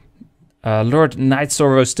 2. Lord Night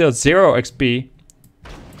Sorrow still 0 XP.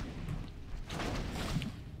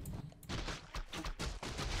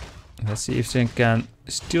 Let's see if she can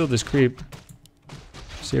steal this creep.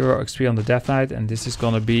 0 XP on the Death Knight, and this is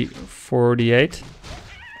gonna be 48.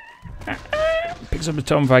 Picks up the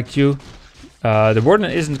Tome of IQ. The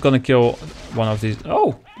Warden isn't gonna kill one of these.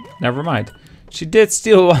 Oh, never mind. She did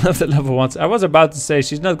steal one of the level 1s. I was about to say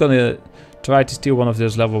she's not gonna try to steal one of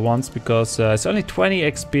those level 1s because it's only 20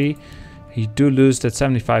 XP. You do lose that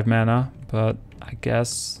 75 mana, but I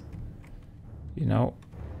guess, you know,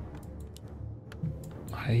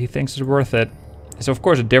 he thinks it's worth it. It's of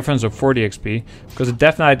course a difference of 40 XP. Because the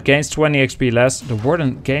Death Knight gains 20 XP less. The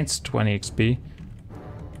Warden gains 20 XP.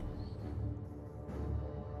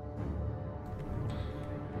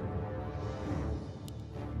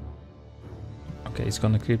 Okay, he's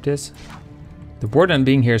gonna creep this. The Warden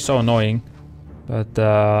being here is so annoying. But,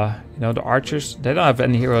 you know, the archers, they don't have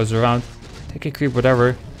any heroes around. They can creep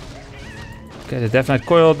whatever. Okay, the Death Knight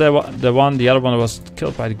coiled the one. The other one was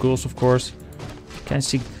killed by the ghouls, of course. Can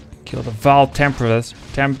she kill the Val Temptress?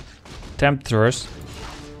 Temptress.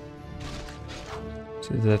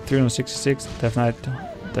 So the 366 Death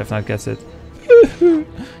Knight gets it.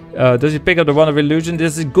 Does he pick up the One of Illusion?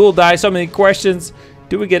 Does the ghoul die? So many questions.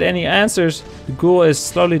 Do we get any answers? The ghoul is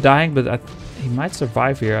slowly dying, but he might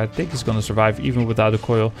survive here. I think he's gonna survive even without a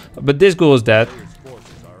coil. But this ghoul is dead.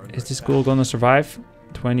 Is this ghoul gonna survive?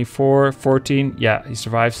 24, 14. Yeah, he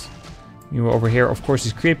survives. You over here, of course,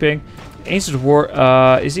 he's creeping. Ancient of War,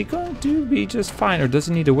 is he going to be just fine, or does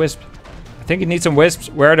he need a wisp? I think he needs some wisps.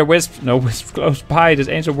 Where are the wisps? No wisps close by. This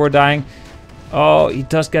Ancient of War dying. Oh, he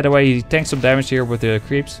does get away. He tanks some damage here with the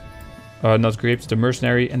creeps. Not creeps, the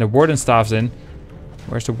mercenary. And the Warden staffs in.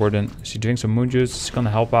 Where's the Warden? She drinks some moon juice. She's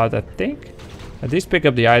gonna help out, I think. At least pick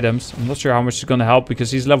up the items. I'm not sure how much she's gonna help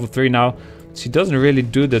because he's level 3 now. She doesn't really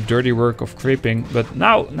do the dirty work of creeping. But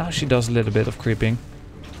now she does a little bit of creeping.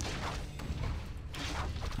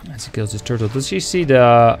 And she kills this turtle. Does she see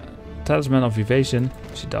the Talisman of Evasion?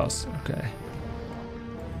 She does. Okay.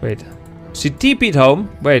 Wait. She TP'd home.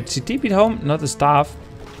 Wait, she TP'd home? Not the staff.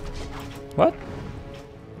 What?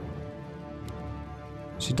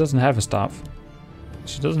 She doesn't have a staff.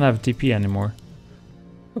 She doesn't have a TP anymore.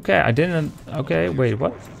 Okay, I didn't... Okay, wait,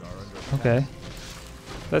 what? Okay.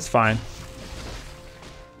 That's fine.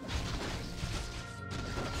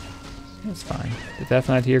 That's fine. The Death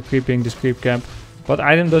Knight here creeping this creep camp. What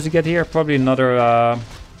item does he get here? Probably another...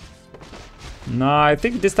 No, I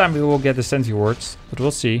think this time we will get the Senti Wards. But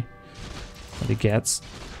we'll see what he gets.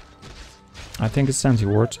 I think it's Senti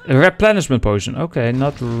Wards. A replenishment potion. Okay,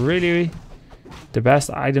 not really the best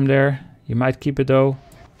item there. You might keep it though.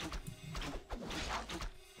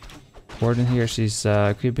 Warden here, she's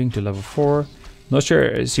creeping to level 4. Not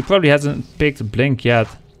sure, she probably hasn't picked Blink yet.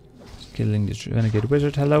 She's killing this Renegade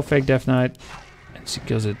Wizard. Hello, fake Death Knight. And she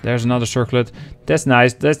kills it. There's another circlet. That's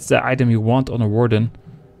nice. That's the item you want on a Warden.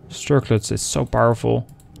 Circlets is so powerful.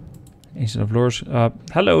 Ancient of Lures.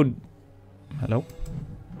 Hello. Hello.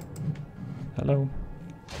 Hello.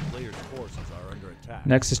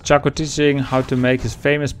 Next is Chaco teaching how to make his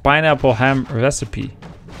famous pineapple ham recipe.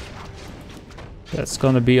 That's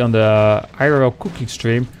gonna be on the IRL cooking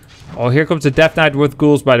stream. Oh, here comes the Death Knight with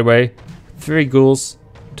ghouls, by the way. 3 ghouls,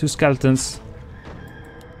 2 skeletons.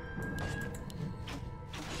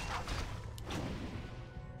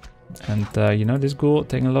 And you know, this ghoul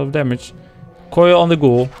taking a lot of damage. Coil on the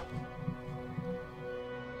ghoul.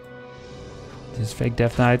 This fake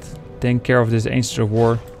Death Knight taking care of this Ancient of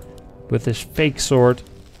War with his fake sword.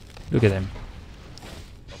 Look at him.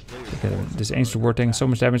 Okay, this ancient ward taking so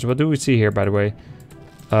much damage. What do we see here, by the way?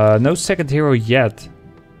 No second hero yet.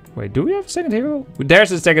 Wait, do we have a second hero?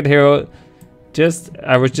 There's a second hero.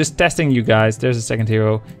 I was just testing you guys. There's a second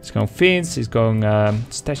hero. He's going Fiends. He's going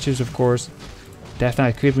Statues, of course. Death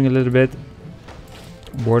Knight creeping a little bit.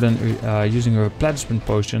 Warden using a replenishment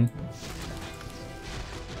potion.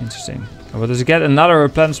 Interesting. What does he get? Another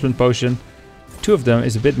replenishment potion. 2 of them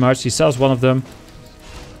is a bit much. He sells 1 of them.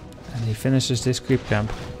 And he finishes this creep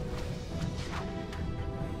camp.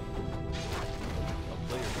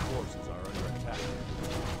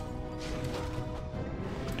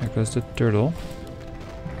 There goes the turtle.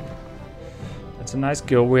 That's a nice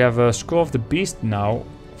kill. We have a Scroll of the Beast now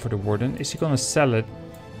for the Warden. Is he gonna sell it?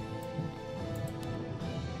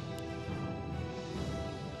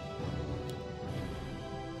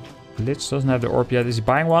 Lich doesn't have the orb yet. Is he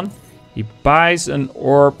buying one? He buys an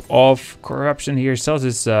orb of corruption here. He sells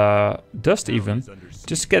his dust even.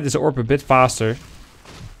 Just to get this orb a bit faster.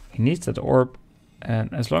 He needs that orb.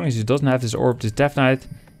 And as long as he doesn't have this orb, this Death Knight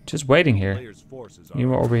just waiting here.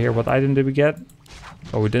 You over here, what item did we get?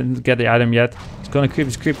 Oh, we didn't get the item yet. He's gonna creep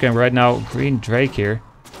his creep camp right now. Green Drake here.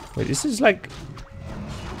 Wait, this is like...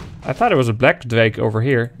 I thought it was a black Drake over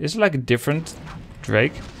here. Is it like a different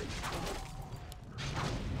Drake?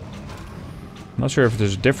 I'm not sure if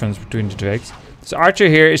there's a difference between the Drakes. This archer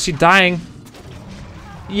here, is she dying?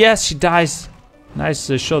 Yes, she dies. Nice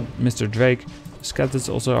shot, Mr. Drake. The skeletons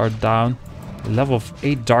also are down. The level of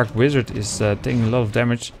 8 Dark Wizard is taking a lot of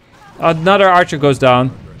damage. Another archer goes down.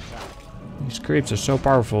 These creeps are so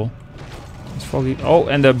powerful. It's Foggy. Oh,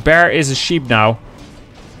 and the bear is a sheep now.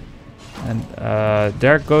 And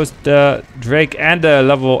there goes the Drake and the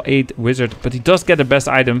level 8 Wizard. But he does get the best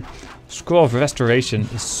item. Scroll of Restoration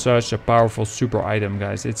is such a powerful super item,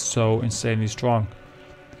 guys. It's so insanely strong.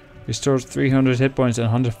 Restores 300 hit points and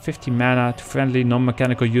 150 mana to friendly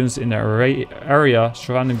non-mechanical units in the area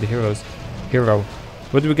surrounding the hero.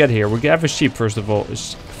 What do we get here? We have a sheep first of all.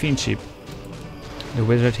 It's Fiend Sheep. The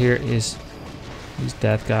wizard here is... He's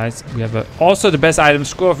dead, guys. We have also the best item,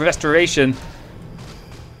 Scroll of Restoration.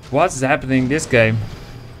 What's happening this game?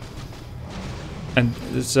 And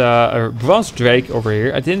there's a Bronze Drake over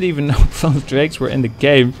here. I didn't even know Bronze Drakes were in the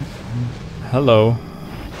game. Hello.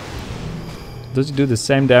 Does he do the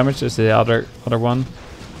same damage as the other one?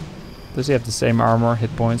 Does he have the same armor,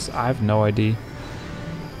 hit points? I have no idea.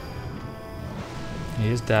 He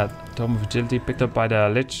is dead. Tome of Agility picked up by the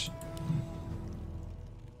Lich.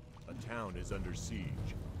 A town is under siege.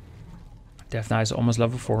 Death Knight is almost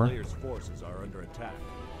level 4. Players' forces are under attack.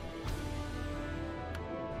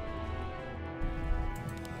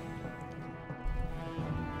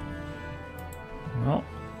 Well,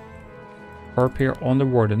 orb here on the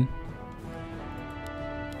Warden.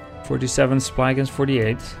 47 supply against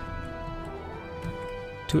 48.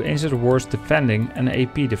 2 Ancient Wars defending and an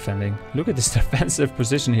AP defending. Look at this defensive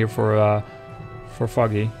position here for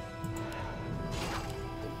Foggy.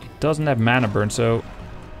 It doesn't have mana burn, so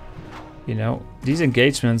you know these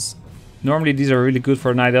engagements. Normally these are really good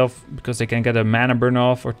for a Night Elf because they can get a mana burn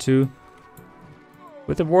off or 2.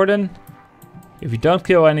 With the Warden, if you don't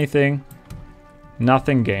kill anything,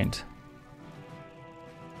 nothing gained.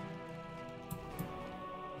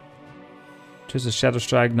 Just a Shadow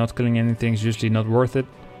Strike, not killing anything is usually not worth it.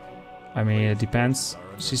 I mean, it depends.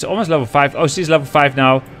 She's almost level 5. Oh, she's level 5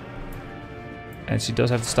 now. And she does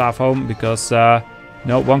have the staff home because...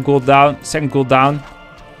 no, 1 cooldown, 2nd cooldown.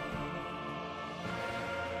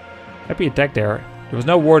 Happy attack there. There was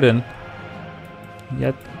no Warden.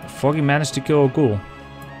 Yet, Foggy managed to kill a ghoul.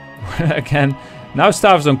 Again, now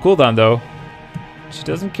staff is on cooldown though. She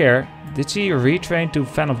doesn't care. Did she retrain to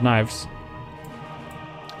Fan of Knives?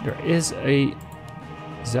 There is a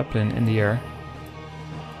Zeppelin in the air.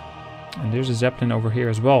 And there's a Zeppelin over here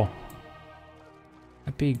as well.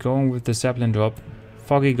 Happy going with the Zeppelin drop.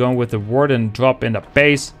 Foggy going with the Warden drop in the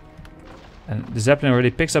base. And the Zeppelin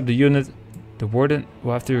already picks up the unit. The Warden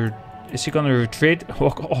will have to... Is she gonna retreat?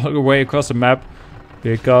 Walk all the way across the map.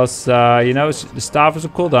 Because, you know, the staff is a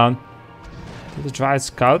cooldown. Did they try to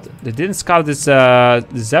scout? They didn't scout this the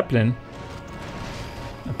Zeppelin.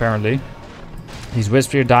 Apparently. These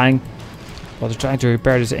Wisps here dying. While they're trying to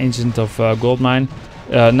repair this Ancient of Goldmine.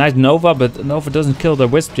 Nice Nova, but Nova doesn't kill the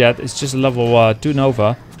Wisp yet. It's just a level 2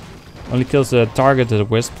 Nova. Only kills the target of the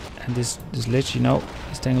Wisp. And this Lich, you know,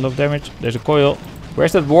 is taking a lot of damage. There's a coil.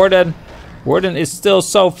 Where's that Warden? Warden is still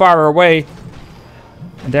so far away.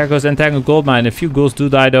 And there goes Entangled Goldmine. A few ghouls do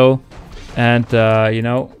die though. And, you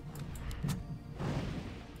know...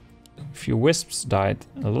 A few Wisps died.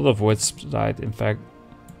 A lot of Wisps died, in fact.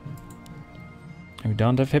 And we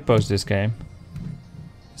don't have hippos this game.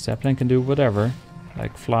 Zeppelin can do whatever.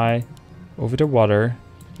 Like fly over the water,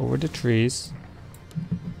 over the trees.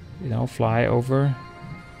 You know, fly over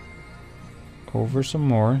some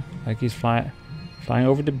more. Like he's flying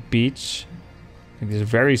over the beach. I think this is a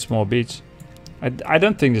very small beach. I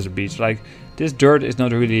don't think there's a beach. Like this dirt is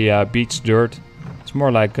not really beach dirt. It's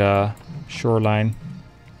more like a shoreline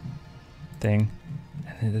thing.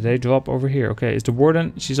 And they drop over here. Okay, is the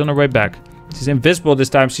warden? She's on her way back. She's invisible this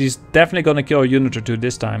time. She's definitely gonna kill a unit or two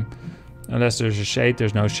this time. Unless there's a shade.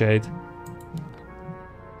 There's no shade.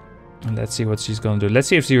 And let's see what she's gonna do. Let's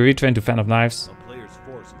see if she retrained to Fan of Knives. The player's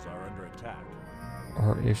forces are under attack.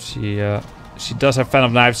 Or if she does have Fan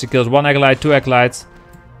of Knives. She kills 1 acolyte, 2 acolytes.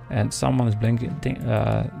 And someone is blinking,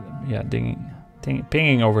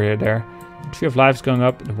 pinging over here there. Tree of Life is going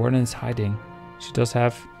up. The warden is hiding. She does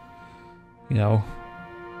have, you know,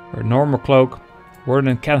 her normal cloak.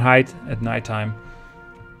 Warden can hide at nighttime.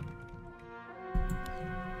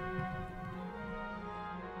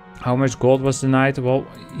 How much gold was the knight? Well,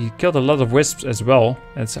 he killed a lot of wisps as well.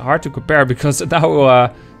 It's hard to compare because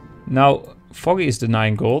now Foggy is the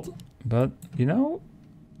 9 gold. But, you know,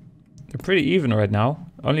 they're pretty even right now.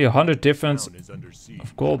 Only 100 difference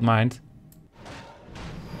of gold mined.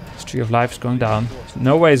 This Tree of Life is going down.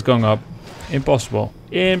 No way it's going up. Impossible.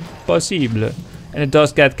 Impossible. And it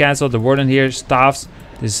does get cancelled. The warden here staffs.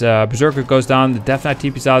 This berserker goes down. The Death Knight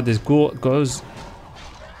TP's out. This ghoul goes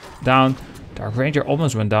down. Dark Ranger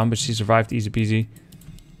almost went down, but she survived easy peasy.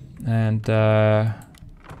 And 5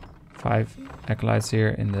 acolytes here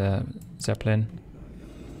in the Zeppelin.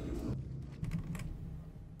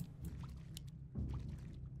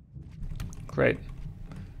 Great.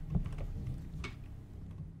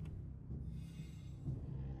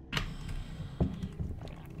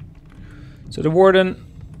 So the warden,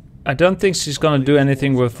 I don't think she's gonna do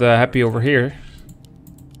anything with Happy over here.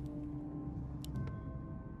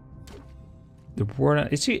 The warden,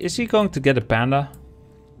 is he going to get a panda?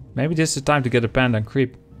 Maybe this is the time to get a panda and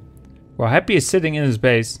creep. Well, Happy is sitting in his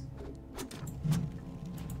base.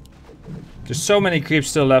 There's so many creeps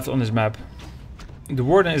still left on this map. The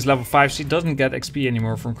warden is level 5. She doesn't get XP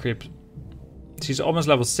anymore from creep. She's almost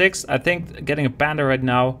level 6. I think getting a panda right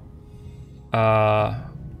now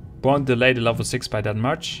won't delay the level 6 by that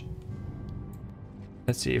much.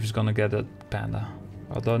 Let's see if he's gonna get a panda.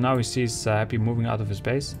 Although now he sees Happy moving out of his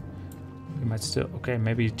base. He might still... Okay,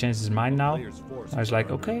 maybe he changed his mind now. I was like,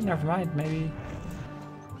 okay, never mind.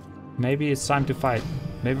 Maybe it's time to fight.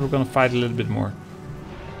 Maybe we're gonna fight a little bit more.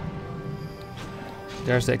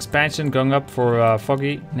 There's the expansion going up for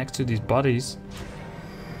Foggy next to these bodies.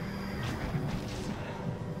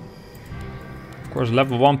 Of course,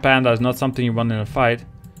 level 1 panda is not something you want in a fight.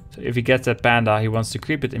 So if he gets that panda, he wants to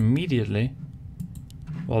creep it immediately.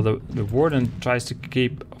 Well, the warden tries to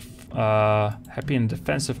keep Happy in a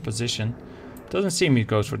defensive position. Doesn't seem he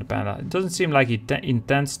goes for the panda. It doesn't seem like he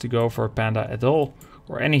intends to go for a panda at all.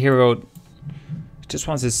 Or any hero. Just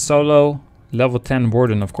wants his solo level 10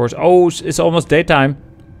 warden, of course. Oh, it's almost daytime.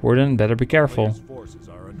 Warden, better be careful. Forces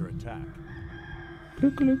are under attack.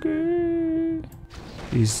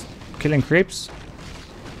 He's killing creeps.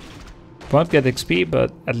 Won't get XP,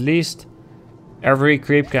 but at least every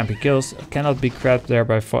creep cannot be grabbed there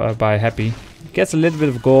by Happy. Gets a little bit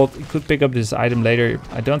of gold. He could pick up this item later.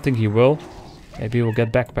 I don't think he will. Maybe he will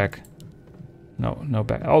get backpack. No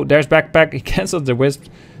back. Oh, there's backpack. He cancelled the wisp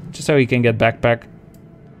just so he can get backpack.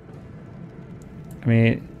 I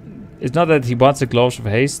mean, it's not that he wants the gloves of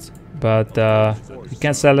haste, but he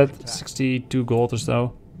can sell it. 62 gold or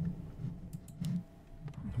so.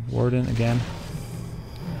 Warden again.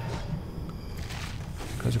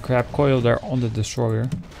 There's a crab coil there on the destroyer.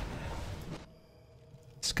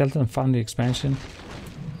 Skeleton found the expansion.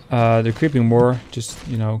 They're creeping more, just,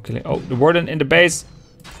 you know, killing. Oh, the warden in the base.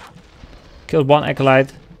 Killed 1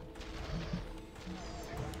 acolyte.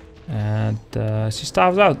 And she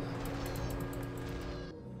starves out.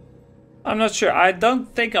 I'm not sure. I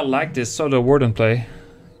don't think I like this solo warden play.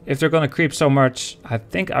 If they're gonna creep so much, I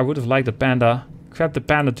think I would have liked the panda. Grab the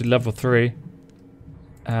panda to level 3.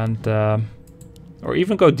 And or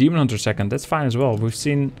even go Demon Hunter second. That's fine as well. We've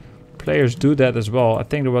seen players do that as well. I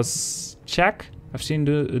think there was Check. I've seen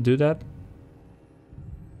do that.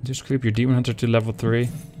 Just creep your Demon Hunter to level 3.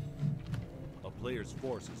 A player's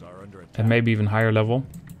forces are under attack. And maybe even higher level.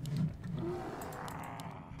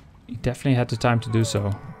 He definitely had the time to do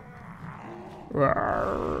so.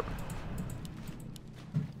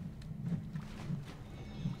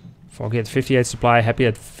 Foggy had 58 supply, Happy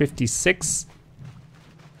at 56.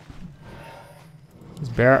 This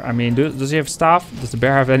bear, I mean, does he have staff? Does the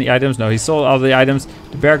bear have any items? No, he sold all the items.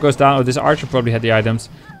 The bear goes down. Oh, this archer probably had the items.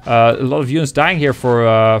 A lot of units dying here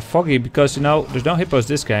for Foggy because, you know, there's no hippos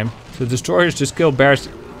this game. So destroyers just kill bears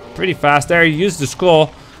pretty fast. There, he used the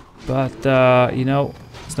scroll, but, you know,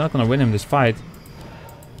 it's not going to win him this fight.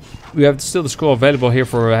 We have still the scroll available here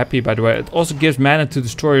for Happy, by the way. It also gives mana to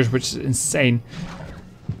destroyers, which is insane.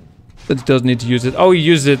 But he doesn't need to use it. Oh, he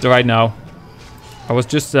used it right now. I was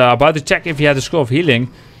just about to check if he had a scroll of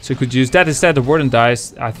healing, so he could use that instead. The warden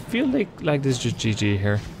dies. I feel like this is just GG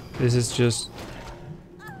here. This is just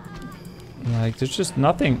like there's just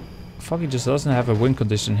nothing. Foggy just doesn't have a win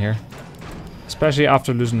condition here, especially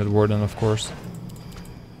after losing the warden, of course.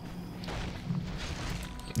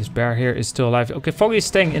 This bear here is still alive. Okay, Foggy is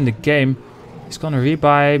staying in the game. He's gonna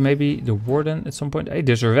rebuy maybe the warden at some point. Hey,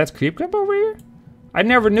 there's a red creep camp over here. I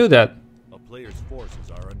never knew that. A player's forces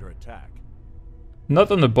are under attack. Not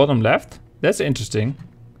on the bottom left. That's interesting.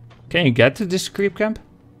 Can you get to this creep camp?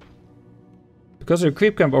 Because there's a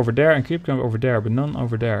creep camp over there and creep camp over there, but none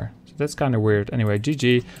over there. So that's kind of weird. Anyway,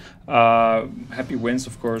 GG. Happy wins,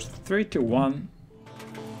 of course. 3-1.